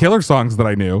played all the Killer songs that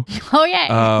I knew. Oh,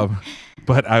 yeah.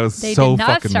 But I was they so did not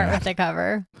fucking start mad. with the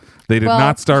cover. They did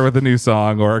not start with a new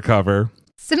song or a cover.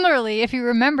 Similarly, if you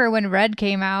remember when Red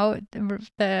came out,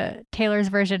 the Taylor's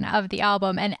version of the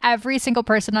album, and every single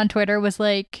person on Twitter was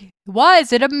like, why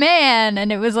is it a man?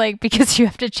 And it was like, because you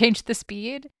have to change the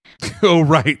speed. Oh,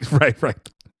 right.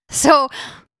 So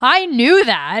I knew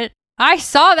that. I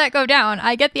saw that go down.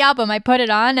 I get the album, I put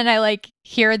it on, and I like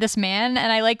hear this man,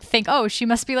 and I like think, oh, she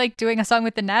must be like doing a song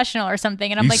with The National or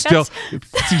something. And I'm you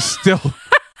still.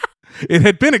 It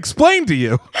had been explained to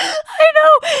you. I know.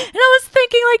 And I was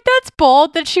thinking, like, that's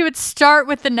bold that she would start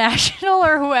with The National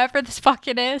or whoever this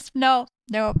fucking is. No.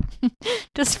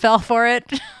 Just fell for it.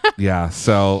 Yeah.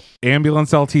 So,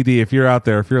 Ambulance LTD, if you're out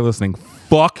there, if you're listening,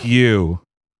 fuck you.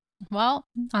 Well,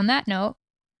 on that note,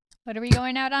 what are we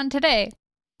going out on today?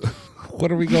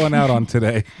 What are we going out on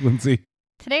today, Lindsay?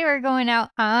 Today we're going out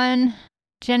on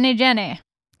Jenny Jenny.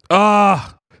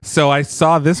 So I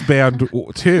saw this band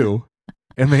too.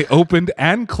 And they opened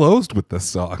and closed with this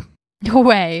song. No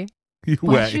way.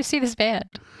 Why did you see this band?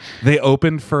 They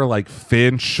opened for like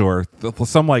Finch or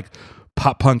some like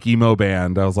pop punk emo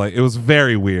band. I was like, it was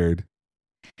very weird.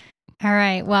 All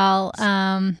right. Well,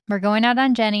 we're going out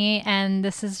on Jenny, and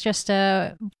this is just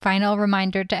a final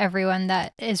reminder to everyone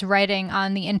that is writing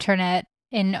on the internet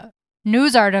in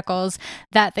news articles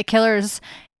that the Killer's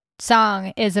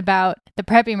song is about the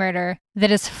Preppy murder. That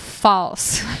is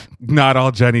false. Not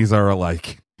all Jennies are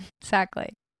alike.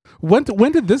 Exactly. When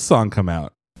did this song come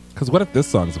out? Because what if this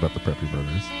song's about the Preppy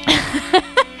murders?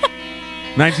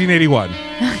 1981.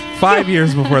 5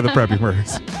 years before the Preppy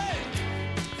murders.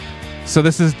 So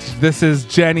this is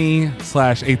Jenny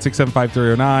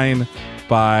 /8675309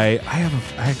 by I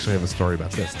actually have a story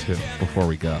about this too before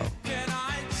we go.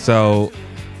 So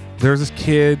there's this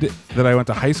kid that I went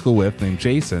to high school with named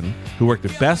Jason who worked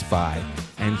at Best Buy,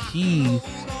 and he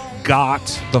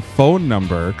got the phone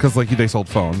number because like they sold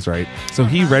phones, right? So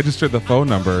he registered the phone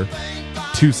number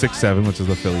 267, which is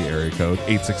the Philly area code,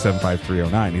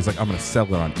 8675309. He's like, I'm gonna sell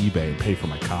it on eBay and pay for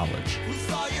my college.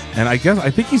 And I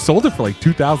think he sold it for like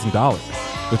 $2,000,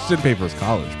 which didn't pay for his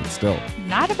college, but still.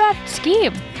 Not a bad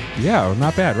scheme. Yeah,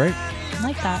 not bad, right? I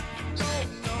like that.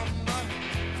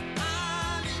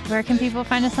 Where can people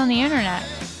find us on the internet?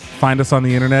 Find us on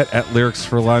the internet at Lyrics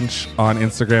for Lunch on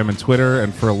Instagram and Twitter.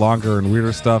 And for longer and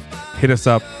weirder stuff, hit us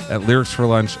up at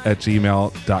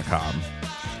lyricsforlunch@gmail.com.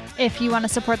 If you want to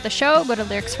support the show, go to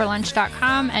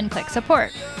lyricsforlunch.com and click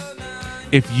support.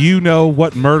 If you know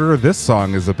what murder this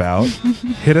song is about,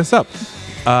 hit us up.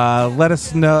 Let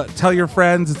us know. Tell your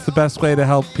friends. It's the best way to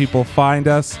help people find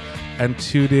us. And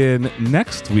tune in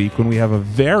next week when we have a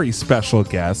very special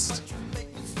guest,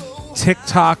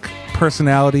 TikTok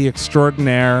personality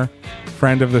extraordinaire,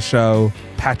 friend of the show,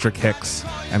 Patrick Hicks.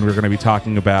 And we're going to be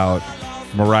talking about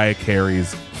Mariah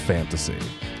Carey's Fantasy.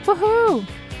 Woohoo!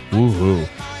 Woohoo.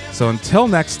 So until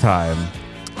next time,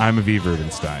 I'm Aviv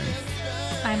Rubenstein.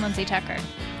 I'm Lindsay Tucker.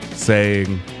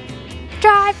 Saying,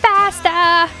 drive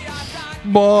faster!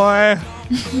 boy.